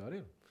 Bet tieši tā arī.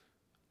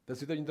 Tas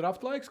ir viņa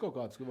draft laiks kaut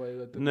kāds?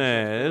 Nē,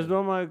 es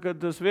domāju, ka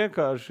tas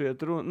vienkārši iet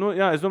runa.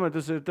 Es domāju,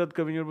 tas ir tad,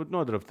 kad viņi varbūt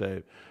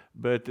nodraftēja.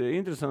 Bet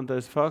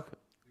interesantais fakts.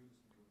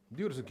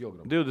 20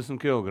 kg. 20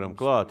 kg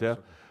klāt, jā.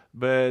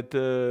 Bet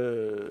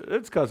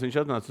redz, kāds viņš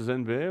atnāca uz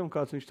NBA un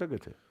kāds viņš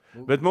tagad ir.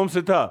 Bet mums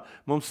ir tā,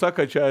 mums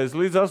sakačājas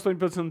līdz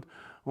 18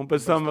 un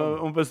pēc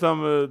tam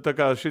tā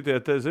kā šitie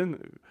te,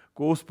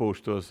 ko uzpūš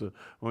tos,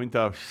 un viņi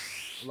tā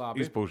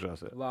izpūšās.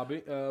 Labi,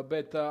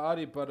 bet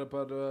arī par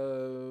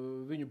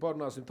viņu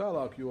parunāsim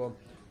tālāk, jo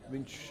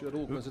viņš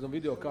rūk, mēs redzam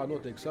video, kā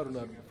notiek saruna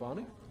ar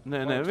fani. Nē,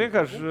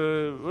 vienkārši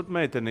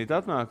meitenīt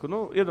atnāk,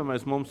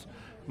 iedomājies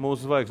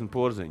mūsu zvaigznes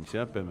porziņas,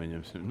 ja,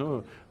 piemēņemsim,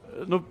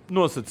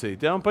 nosacīt,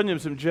 ja, un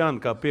paņemsim Džanu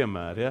kā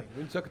piemēru, ja.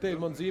 Viņi saka, te ir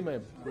man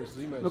zīmējumi, ko es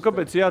zīmēju.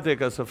 Kāpēc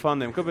jātiekās ar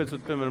faniem? Kāpēc,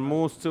 piemēram,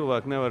 mūsu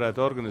cilvēki nevarētu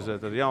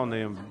organizēt ar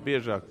jaunajiem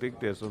biežāk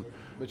tikties?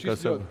 Bet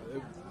šis ļoti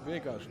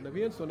vienkārši,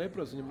 neviens to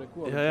neprasa viņam neko.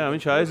 Jā,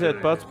 viņš aiziet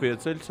pats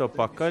pieceļ savu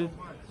pakaļ.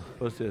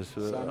 Pasties,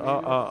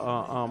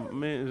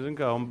 zin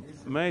kā, un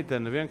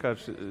meitene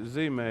vienkārši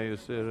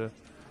zīmējusi ir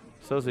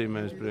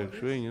sazīmējusi priekš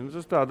viņu.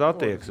 Tas tāda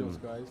attieksme.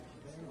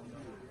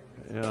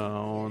 Jā,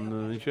 un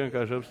viņš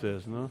vienkārši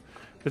apsties,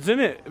 Bet,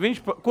 zini,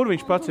 kur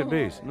viņš pats ir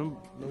bijis?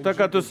 Tā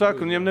kā tu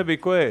saki, viņam nebija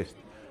ko ēst.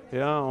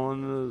 Jā,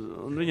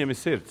 un viņam ir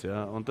sirds, jā,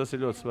 un tas ir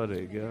ļoti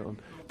svarīgi. Jā.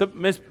 Tad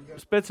mēs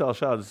speciāli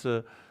šādas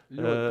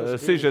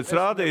sižets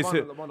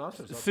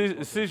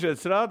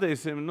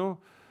rādīsim,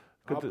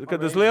 kad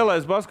tas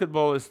lielais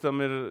basketbolistam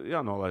ir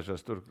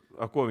jānolaižas tur,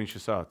 ar ko viņš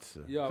ir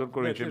sācis. Jā, tur,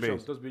 kur viņš ir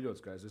bijis. Tas bija ļoti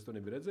skaisti, es to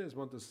nebiju redzējis,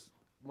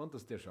 man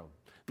tas tiešām.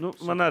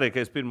 Man arī,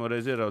 ka es pirmo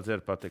reizi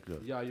ieraudzīju, patīk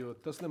ļoti. Jā, jo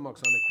tas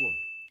nemaksā neko.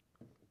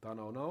 Tā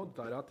nav nauda,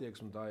 tā ir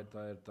attieksme,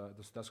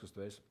 tas, kas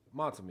tu esi.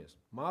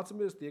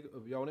 Mācamies tie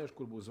jaunieši,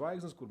 kur būs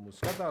zvaigznes, kur mūs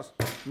skatās.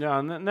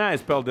 Jā,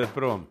 neaizpeldiet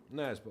prom.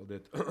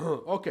 Neaizpeldiet.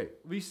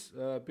 Ok, viss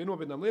pie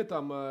nopietnām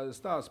lietām.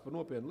 Stāsts par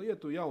nopietnu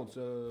lietu. Jauns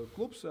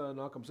klubs,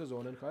 nākamā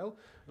sezona NHL.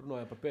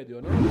 Runājām par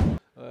pēdējo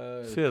naudu.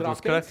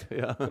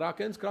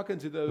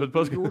 Krakens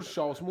ir jūras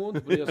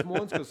šausmons,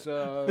 briesmons, kas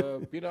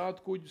pirātu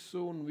kuģis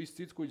un viss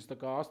cits kuģis, tā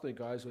kā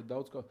astoņkājas vai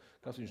daudz,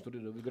 kas viņš tur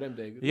ir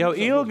gremdēji. Jau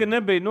ilgi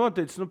nebija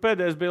noticis,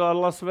 pēdējais bija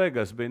Las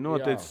Vegas, bija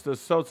noticis tas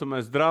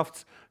saucamais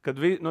drafts, kad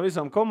no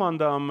visām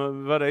komandām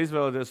varēja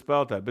izvēlēties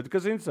spēlētāju. Bet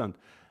kas interesanti,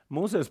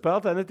 mūsu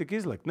spēlētāji netika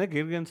izlikt, ne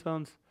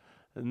Girgensons,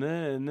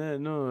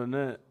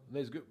 ne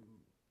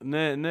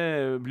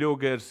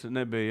Bļūgers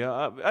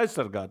nebija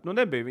aizsargāt.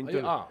 Nebija viņi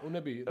tur.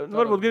 Nebija.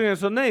 Varbūt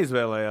Girgensons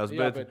neizvēlējās,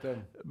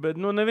 bet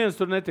neviens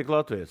tur netika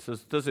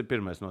latvietis. Tas ir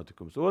pirmais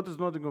notikums. Otrs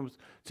notikums,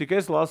 cik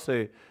es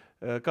lasīju,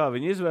 kā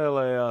viņi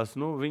izvēlējās,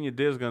 viņi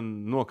diezgan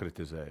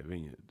nokritizēja.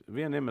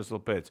 Vienu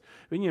iemeslu pēc.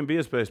 Viņiem bija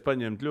iespējas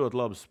paņemt ļoti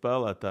labus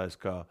spēlētājus,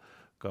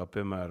 kā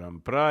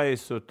piemēram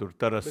Praisu,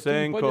 Tarasenko. Bet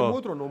viņi paņem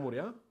otro numuru,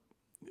 jā?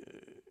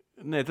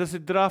 Nē, tas ir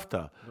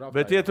draftā.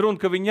 Bet iet runa,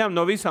 ka viņi ņem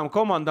no visām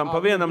komandām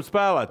pa vienam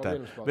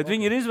spēlētājam. Bet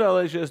viņi ir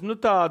izvēlējušies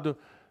tādu,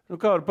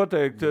 kā var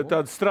pateikt,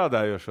 tādus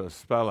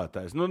strādājošos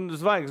spēlētājus.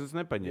 Zvaigznes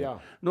nepaņēma.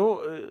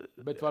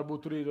 Bet varbūt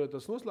tur ir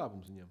tas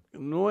noslēpums viņam.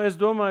 Es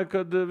domāju,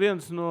 ka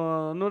viens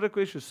no,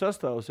 šis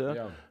sastāvs,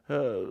 jā.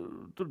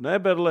 Tur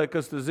Neberlē,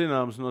 kas tas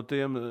zināms no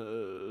tiem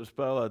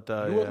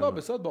spēlētājiem. Ļoti labi,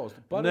 es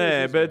atbalstu.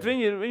 Nē, bet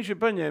viņš ir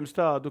paņēmis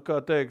tādu,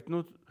 kā teikt,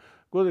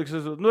 godīgs,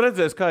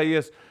 redzēs, kā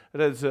ies,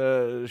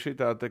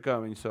 šitā,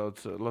 kā viņi sauc,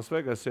 Las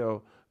Vegas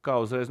jau, kā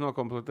uzreiz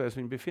nokomplektēs,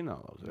 viņi bija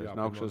finālā uzreiz,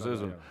 nākušo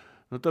sezonu.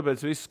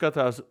 tāpēc viss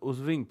skatās uz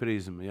viņu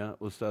prizmu. Ja?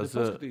 Uz tās,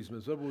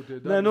 paskatīsimies, varbūt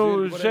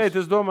šeit,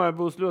 es domāju,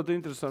 būs ļoti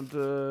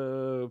interesanti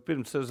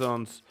pirms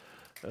sezonas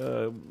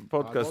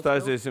podkāstu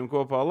taisīsim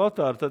kopā ar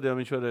Lotāru, tad jau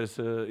viņš varēs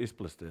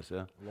izplesties.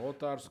 Ja?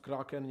 Lotārs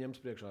Kraken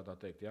ņems priekšā, tā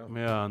teikt. Jā,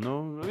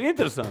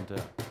 interesanti.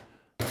 Jā.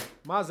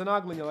 Maza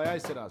nagliņa, lai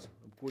aizcerās.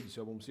 Kuģis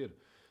jau mums ir.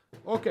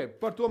 Ok,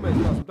 par to mēs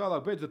runāsim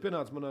tālāk. Beidzot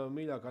pienāca mana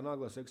mīļākā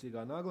nagla,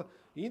 seksīgā nagla.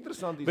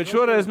 Interesanti. Bet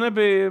šoreiz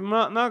nebija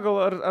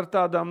nagla ar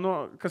tādām,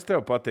 kas tev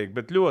patīk,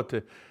 bet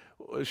ļoti.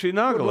 Šī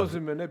nagla. Ko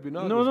nozīmē nebija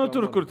nagla?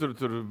 Tur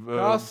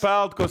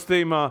pēlt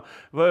kostīmā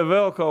vai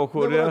vēl kaut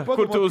kur. Ja?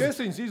 Kur tu es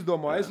viņus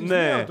izdomāju, es viņus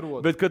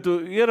neatrodu. Bet, kad tu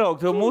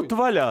ieraugi tev mutu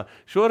vaļā,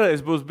 šoreiz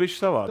būs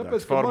bišķi savādāks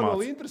tāpēc, formāts.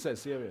 Man vēl interesē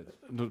sievietes.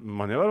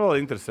 Man jau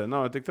vēl interesē,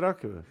 nav tik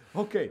traki.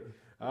 Ok.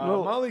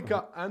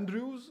 Malika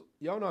Andrews,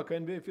 jaunākā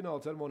NBA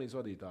fināla ceremonijas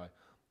vadītāja.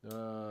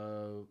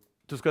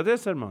 Tu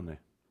skaties ceremoniju?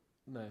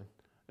 Nē.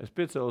 Es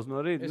piecēlos no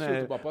rīta.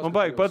 Man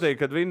baigi patīk,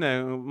 kad vinnē,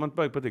 man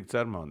baigi patīk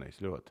ceremonijas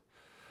ļoti.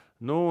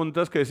 Un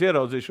tas, ka es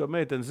ieraudzīju šo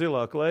meiteni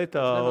zilā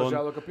kleitā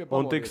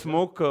un tik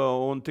smuka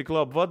un tik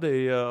labi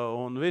vadīja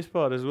un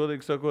vispār, es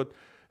godīgi sakot,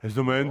 es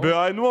domāju,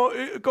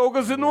 NBA kaut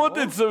kas ir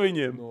noticis ar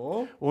viņiem.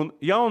 Un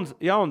jauns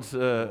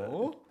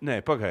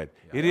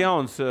pagaidi, ir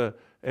jauns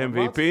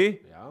MVP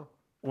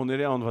un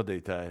ir jauna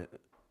vadītāja.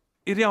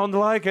 Ir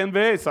jauna laika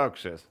NBA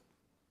sākušies.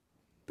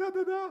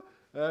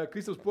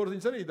 Kristaps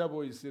Porziņš arī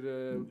dabūjis.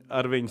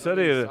 Ar viņus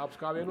arī ir.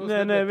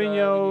 Nē,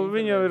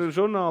 viņi jau ir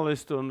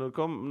žurnālisti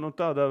un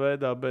tādā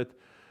veidā, bet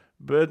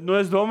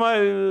es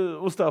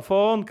domāju, uz tā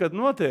fona, kad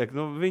notiek,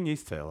 viņi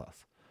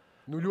izcēlās.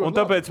 Un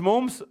tāpēc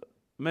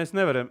es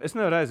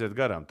nevaru aiziet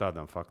garām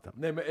tādām faktām.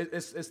 Nē,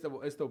 es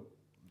tev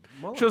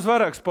šos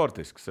vairāk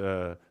sportisks.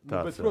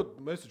 Bet,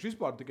 mēs taču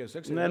vispār tikai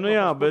seksīgi.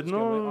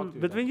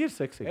 Bet viņi ir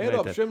seksīgi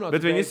meiteni.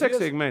 Bet viņi ir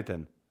seksīgi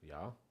meiteni.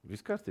 Jā.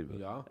 Viss kārtībā.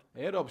 Jā.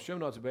 Eiropas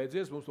čempionāts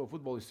beidzies, mums to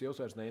futbolists sievas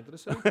vairs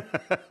neinteresē.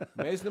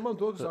 Mēs nemam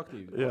to, kas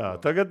aktīvi. Jā,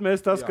 tagad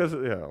mēs tas, kas...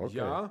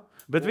 Jā.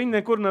 Bet viņi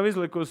nekur nav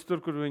izlikusi tur,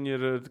 kur viņi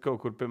ir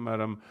kaut kur,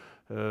 piemēram,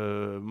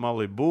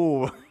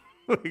 Malibu,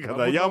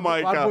 kādā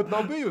Jamaikā. Varbūt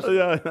nav bijusi.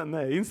 Jā,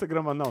 nē,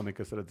 Instagramā nav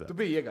nekas redzēt. Tu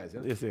biji iegājis,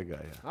 ja? Es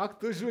iegāju, jā.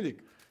 Ak, tu žuļik.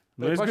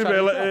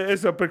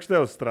 Es jau priekš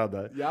tev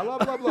strādāju. Jā,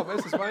 labi,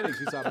 es esmu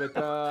vainīgs visā,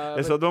 bet...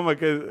 Es jau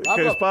domāju, ka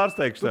es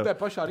pārsteigšu tev. Tu te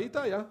pašā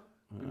rītā, jā?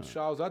 Viņš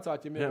šā uz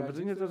atsāķiem. Jā, bet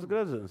viņi ir tas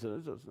gradzens.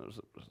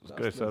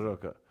 Kreisā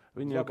rokā.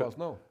 Lapās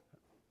nav?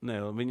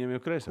 Nē, viņiem jau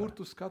kreisā. Kur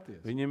tu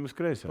skaties? Viņiem ir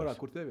kreisā. Parā,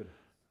 kur tev ir?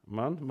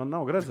 Man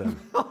nav gradzena.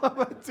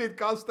 Cit,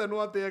 kas te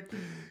notiek?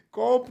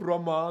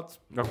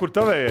 Kompromāts. Kur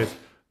tavējais?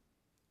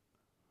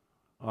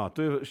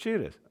 Tu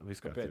šķīries.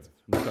 Viss kārtībā.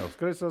 Kā uz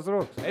kreisās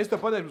rokas? Es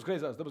tev pateikšu uz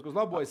kreisās, tāpēc, ka uz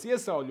labo es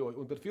iesauļoju,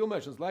 un tad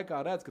filmēšanas laikā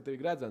redz, ka tev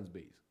ir gradzens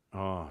bijis.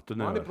 Tu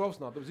nevar. Man ir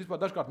profesionāli, tāpēc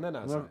vispār dažkārt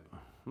nenēsāju.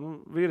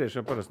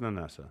 Vīrieši jau parasti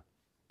nenēsā.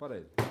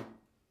 Pareizi.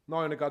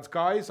 Nav jau nekāds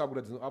kājas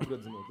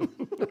apgredzinot.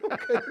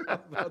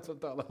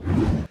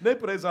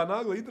 Nepareizā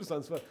nagla,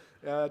 interesants.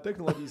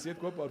 Tehnoloģijas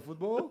iet kopā ar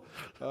futbolu.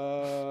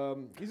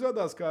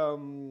 Izrādās, ka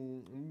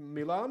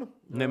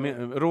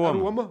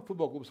Roma,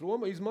 futbola klubs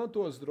Roma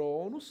izmantos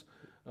dronus.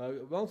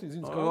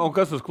 Un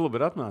kas uz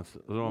klubu ir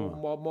atnācis?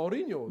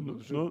 Mourinho.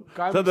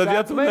 Tad,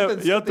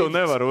 ja tu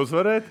nevari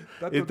uzvarēt,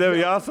 ir tev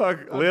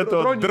jāsāk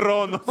lietot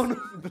dronus.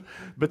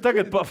 Bet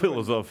tagad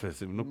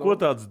pafilozofēsim. Ko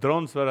tāds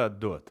drons varētu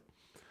dot?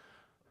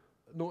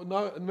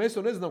 Mēs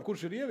jau nezinām,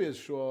 kurš ir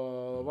ieviesis šo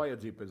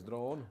vajadzību pēc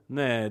drona.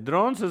 Nē,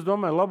 drons, es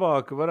domāju,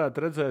 labāk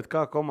varētu redzēt,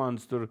 kā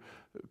komandas tur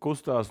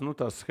kustās,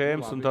 tās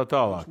schēmas un tā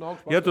tālāk.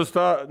 Ja tu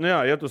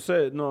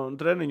sēdi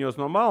treniņos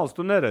no malas,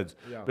 tu neredz.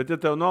 Jā. Bet, ja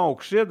tev no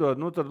augšas iedod,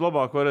 tad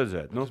labāk var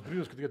redzēt. Es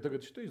brīnos, ka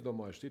tagad šito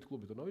izdomājuši, šī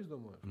klubi to nav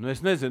izdomājuši.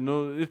 Es nezinu,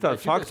 ir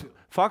tāds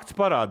fakts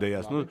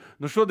parādījās.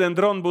 Šodien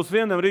droni būs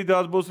vienam,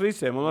 rītās būs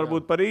visiem, un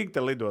varbūt par Rīgu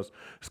te lidos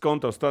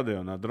Skonto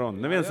stadionā droni.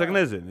 Neviens saka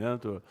nezinu.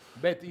 To.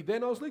 Bet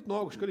ideja nav slikta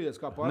no augšas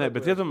karieties kā pārējais. Nē,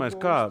 bet iedomājies,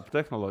 kā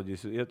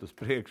tehnoloģijas iet uz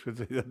priekšu.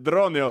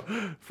 Droni jau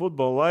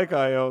futbola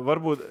laikā jau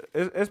varbūt,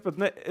 es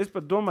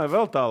pat domāju vēl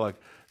tālāk.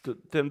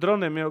 Tiem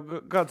droniem jau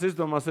kāds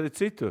izdomās arī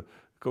citu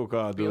kaut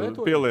kādu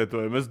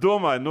pielietojumu. Es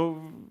domāju,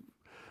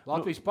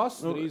 Latvijas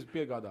pasis drīz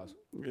piegādās.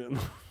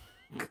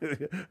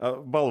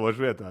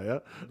 Balvošu vietā, ja?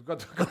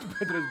 Kad tu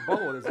pēdreiz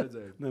balodis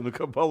redzēji? Nē,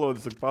 kā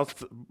balodis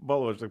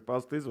saka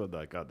pastu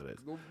izvadāja kādreiz.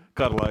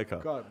 Kara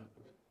laikā.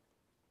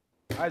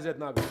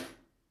 Aiziet nākamā.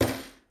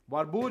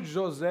 Varbūt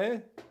Jose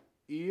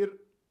ir...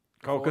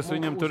 Kaut kas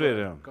viņam tur ir,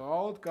 jā.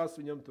 Kaut kas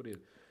viņam tur ir.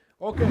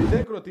 Ok,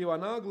 dekoratīvā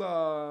naglā,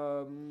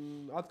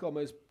 atkal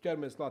mēs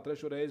ķeramies klāt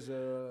trešo reizi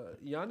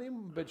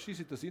Janim, bet šis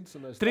ir tas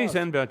interesantais stāsts.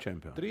 3 NBA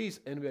čempioni. 3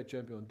 NBA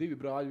čempioni. 2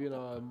 brāļi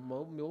vienā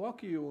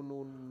Milwaukee un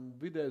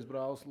vidējais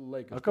brālis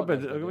Lakers.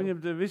 Kāpēc?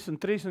 Viņam visi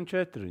 3 un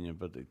 4 viņam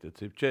patīk.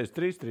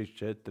 43,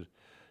 34,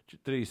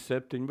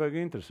 37, baigi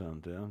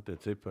interesanti, ja? Tie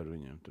cipari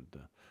viņam tur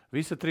tā.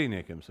 Visa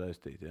trīniekiem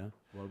saistīti, ja?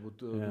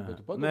 Varbūt, bet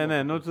tu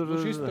padomā. Tur...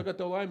 šis tagad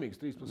tev laimīgs,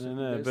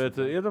 3+10. Bet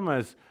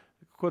iedomājies,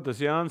 ko tas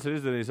Jānis ir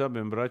izdarījis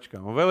abiem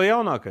bračkām. Un vēl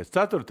jaunākais,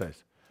 4.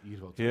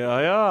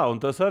 Jā, un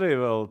tas arī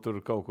vēl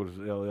tur kaut kur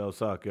jau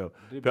sāk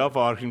pie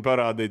apvārkšņa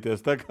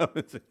parādīties. Tā kā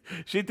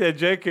šitie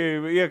džeki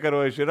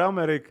iekarojuši ir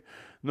Amerika,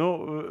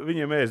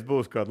 viņiem ēst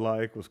būs kādu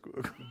laiku.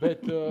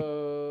 Bet,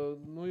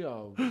 jā.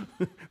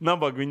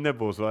 Nabaga viņi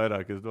nebūs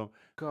vairāk, es domāju.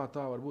 Kā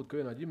tā var būt, ka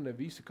vienā ģimenē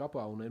visi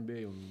kapā un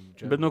NBA un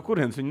čempioni? Bet no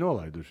kurienes viņi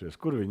nolaidušies?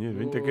 Kur viņi ir?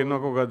 Viņi tikai no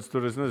kaut kādas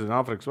tur, es nezinu,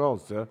 Āfrikas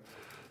valsts, jā?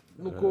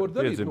 Ko var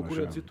darīt, no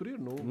kurien citur ir?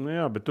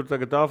 Jā, bet tur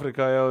tagad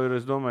Āfrikā jau ir,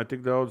 es domāju,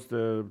 tik daudz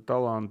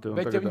talanti.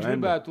 Bet, ja viņš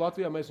gribētu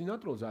Latvijā, mēs viņu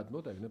atrozētu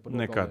noteikti.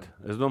 Nekad.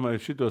 Es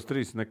domāju, šitos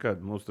 3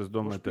 nekad. Mums tas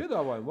domāju. Mums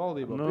piedāvājumu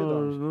valdībā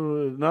piedāvājums.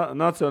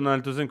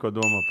 Nacionāli tu zini, ko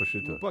domā par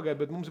šito. Pagaid,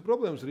 bet mums ir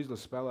problēmas ar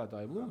izlases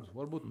spēlētājiem. Lūdzu,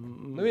 varbūt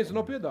neviens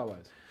nav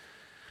piedāvājis.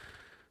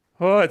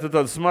 Oi, tu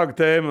tādu smagu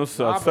tēmu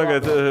uzsāc.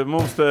 Tagad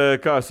mums te,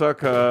 kā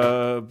saka,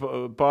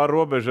 pāri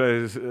robežai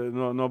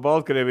no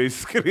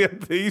Baltkrievijas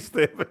skriet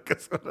īstenībā,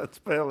 kas varētu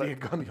spēlēt.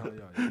 Gan,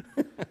 jā.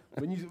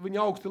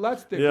 Viņi augsti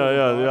lec.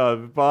 Jā,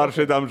 pāri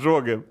šitām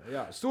žogiem.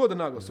 Jā, soda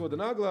nagla.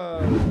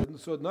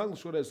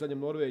 Šoreiz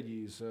saņem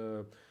Norvēģijas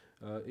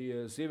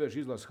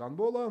sieviešu izlases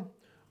handbolā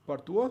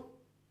par to,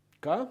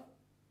 ka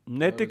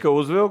netika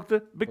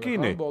uzvilkta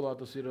bikini. Handbolā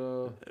tas ir...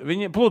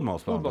 Viņi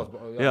pludmales.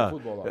 Jā.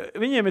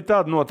 Viņiem ir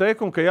tāda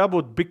noteikuma, ka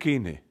jābūt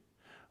bikini.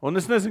 Un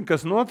es nezinu,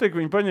 kas notika,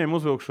 viņi paņēma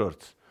uzvilku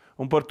šorts.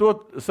 Un par to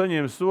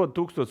saņēma sodu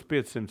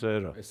 1500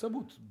 eiro. Es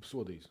būtu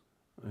sodījis.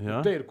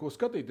 Jā. Te ir ko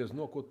skatīties,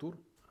 no ko tur?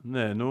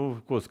 Nē,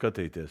 ko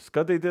skatīties?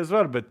 Skatīties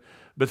var,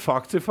 bet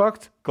fakts ir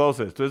fakts.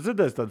 Klausies, tu esi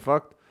dzirdējis tādu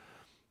faktu?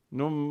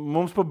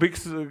 Mums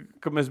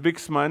ka mēs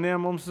biks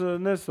mainījām, mums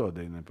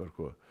nesodīja ne par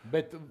ko.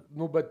 Bet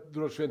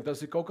droši vien tas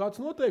ir kaut kāds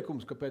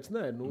noteikums, kāpēc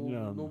nē.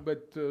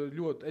 Bet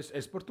ļoti,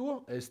 es par to,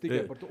 es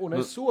tikai par to. Un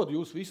es sodu,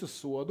 jūs visus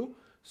sodu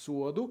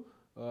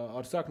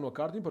ar sekno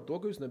kārtiņu par to,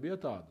 ka jūs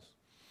nebijat tādas.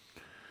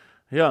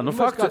 Jā,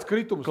 fakts,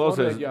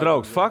 klausies,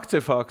 draugs, fakts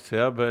ir fakts,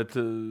 jā, bet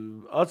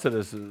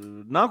atceries,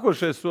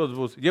 nākošais sods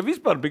būs, ja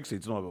vispār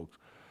biksīts novilks.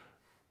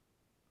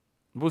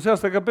 Būs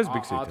jāsaka bez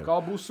biksītēm.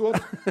 Atkal būs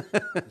sods.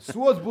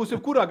 Sods būs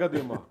jebkurā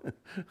gadījumā.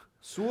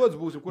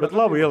 Bet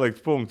labi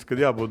ielikts punkts, kad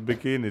jābūt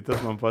bikini.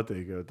 Tas man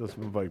patīk. Tas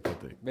man vajag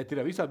patīk. Bet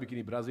ir visā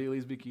bikini.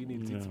 Brazīlijas bikini.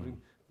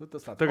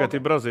 Tagad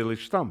ir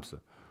Brazīlijas štamps.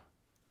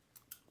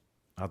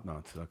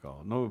 Atnāca tā kā.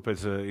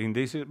 Pēc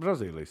Indijas ir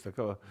Brazīlijas.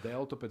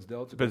 Delta pēc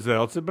Delta. Pēc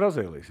Delta ir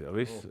Brazīlijas. Jā,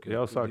 viss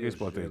jau sāk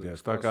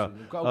izplatīties. Tā kā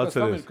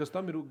atceries. Kas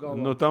tam ir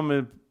galvā? Tam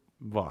ir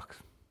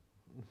vāks.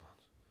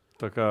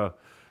 Tā kā...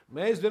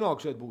 Mēs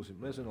vienalga šeit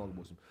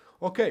būsim.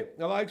 Ok,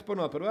 laiks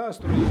parunāt par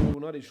vēsturi,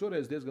 un arī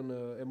šoreiz diezgan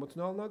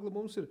emocionāli nagla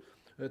mums ir.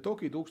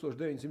 Tokija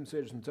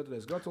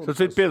 1964. gads.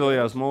 Tas ir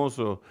piedalījās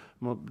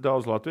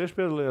daudz latviešu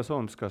piedalījās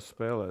Olimpiskās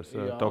spēlēs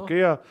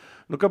Tokijā.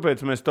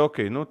 Kāpēc mēs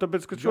Tokiju?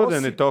 Tāpēc, ka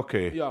šodien ir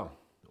Tokija. Jā.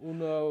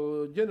 Un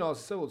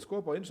ģenerālis savilcis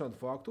kopā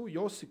interesantu faktu.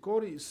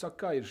 Yosikori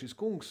Sakai ir šis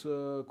kungs,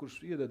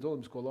 kurš iededz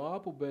olimpisko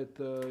lāpu, bet,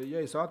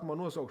 ja es ātrumā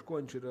nosaukšu,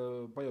 ko viņš ir,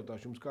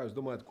 pajautāšu jums, kā jūs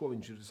domājat, ko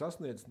viņš ir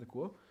sasniedzis,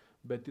 neko.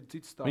 Bet ir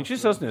cits stāsts. Viņš ir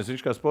sasniedzis,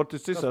 viņš kā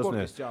sportists ir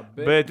sasniedzis.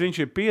 Bet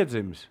viņš ir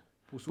piedzimis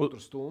pusotru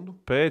stundu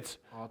pēc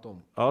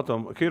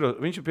atomu.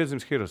 Viņš ir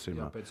piedzimis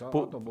Hirosimā.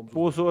 Atombumbu.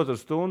 Pusotru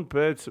stundu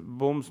pēc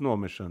bumbas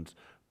nomešanas.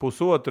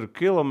 1,5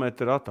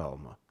 kilometru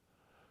attālumā.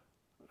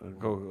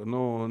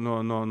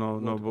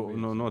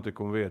 No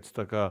notikuma vietas.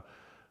 Tā kā,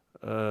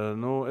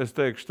 es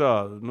teikšu tā,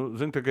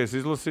 zini, tā kā es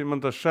izlasīju, man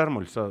tas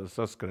šermuļs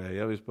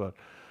saskrēja, vispār.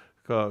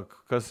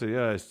 Kas ir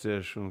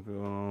jāizcieš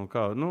un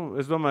kā.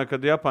 Es domāju, ka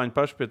Japāņi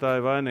paši pie tā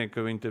ir vainīgi,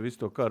 ka viņi te visu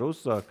to karu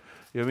uzsāk,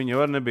 jo viņi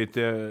var nebūt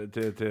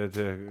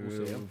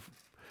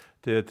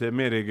tie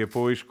mierīgie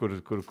puiši,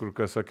 kur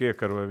kas saka,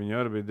 iekaroja, viņi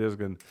arī bija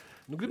diezgan...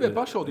 gribēja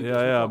pašaudīt.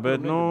 Jā,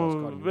 bet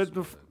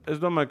es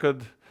domāju,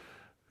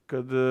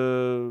 kad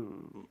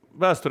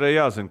vēsturē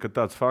jāzina, ka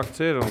tāds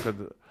fakts ir un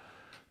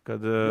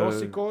kad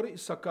Yosikori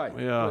Sakai.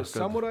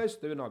 Samurajs,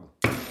 tev ir nagla.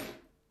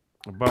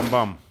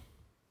 Bam.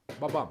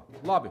 Babam.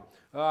 Labi.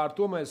 Ar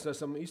to mēs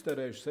esam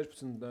iztērējuši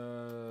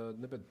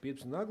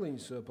 15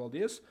 nagliņas.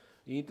 Paldies.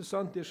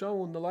 Interesanti tiešām.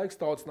 Un laiks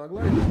tautas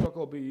naglai.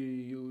 Tā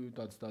bija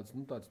tāds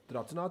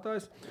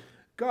tracinātājs.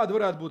 Kāda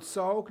varētu būt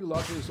saukļi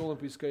Latvijas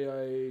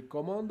olimpiskajai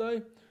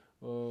komandai?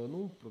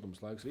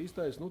 Protams, laiks ir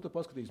īstais. Tad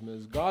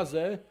paskatīsimies.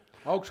 Gāzē.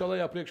 Augšā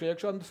lejā priekšā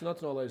iekšā. Tas ir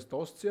nacionālais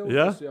tosts jau.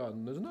 Jā?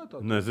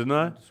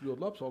 Nezināju. Tas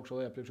ļoti labs. Augšā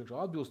lejā priekšā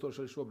iekšā.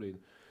 Atbilstoši arī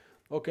šobrīd.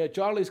 Ok,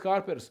 Čārlis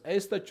Kārpers,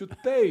 es taču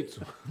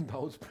teicu,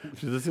 daudz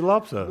puši. Tas ir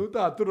labs.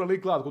 Tur var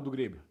likt klāt, ko tu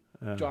gribi.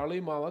 Čārlī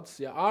malacis,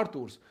 jā,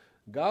 Ārtūrs.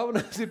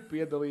 Galvenais ir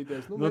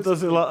piedalīties.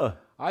 Tas ir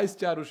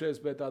aizķērušies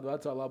pie tāda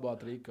vecā labā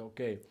trika.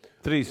 Okay.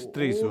 Trīs.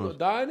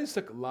 Dainis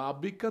saka,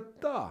 labi, ka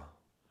tā.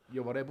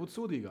 Jo varēja būt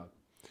sūdīgāk.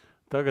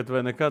 Tagad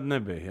vai nekad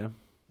nebija,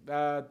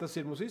 ja? Tas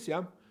ir mums viss,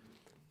 jā?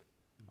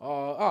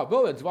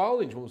 Vēl viens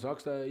Valdiņš mums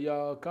rakstā,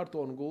 ja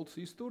kartonu gultas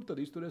iztur,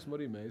 tad izturēsim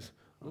arī mēs.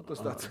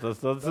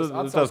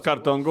 Tas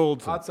kartonu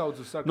gultas. Atsauc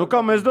uz sarkanu. Kā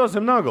mēs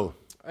dosim naglu?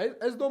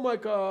 Es domāju,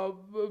 ka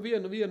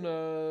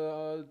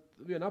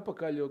viena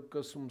apakaļ,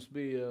 kas mums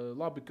bija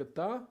labi, ka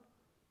tā.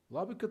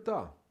 Labi,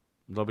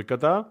 ka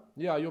tā?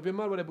 Jā, jo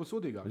vienmēr varēja būt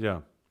sūdīgāk. Jā,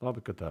 labi,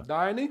 ka tā.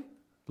 Daini?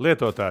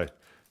 Lietotāji.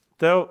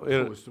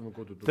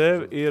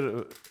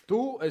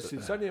 Tu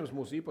esi saņēmis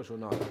mūsu īpašo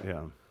naudu.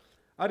 Jā.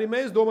 Arī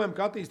mēs domājam,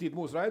 ka attīstīt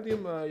mūsu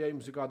raidījumu, ja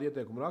jums ir kādi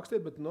ieteikumi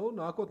rakstiet, bet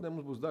nākotnē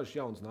mums būs dažs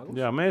jauns nākums.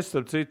 Jā, mēs,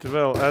 starp citu,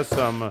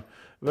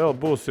 vēl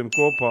būsim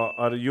kopā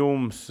ar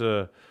jums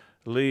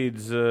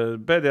līdz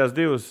pēdējās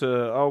 2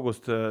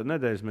 augusta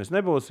nedēļas mēs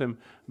nebūsim,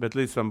 bet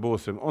līdz tam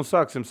būsim. Un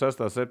sāksim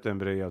 6.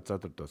 septembrī jau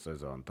 4.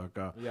 sezonu. Tā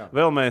kā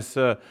vēl mēs,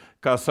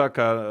 kā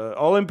saka,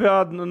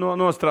 olimpiādu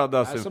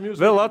nostrādāsim.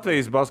 Vēl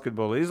Latvijas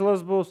basketbola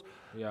izlases būs,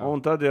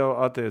 un tad jau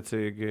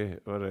attiecīgi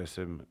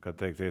varēsim, kā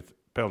teikt,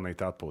 pelnīt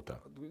atpūtā.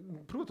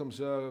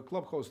 Protams,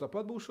 Clubhouse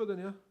tāpat būs šodien,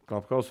 ja?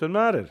 Clubhouse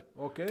vienmēr ir.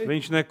 Okay.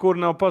 Viņš nekur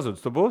nav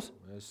pazudis. Tu būsi?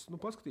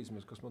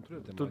 Paskatīsimies, kas man tur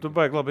ir. Tu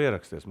baigi labi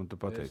ieraksties, man tu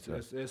pateici.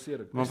 Es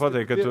ierakstos. Man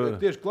patīk, ka tu...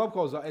 Tieši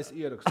Clubhouse'ā es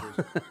ierakstos.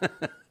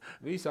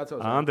 Visi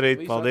atceros.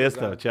 Andrīt, paldies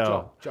tev.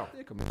 Čau.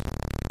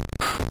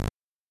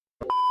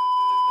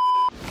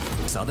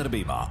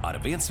 Sadarbībā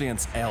ar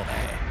 11 LV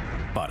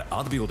par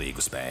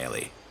atbildīgu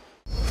spēli.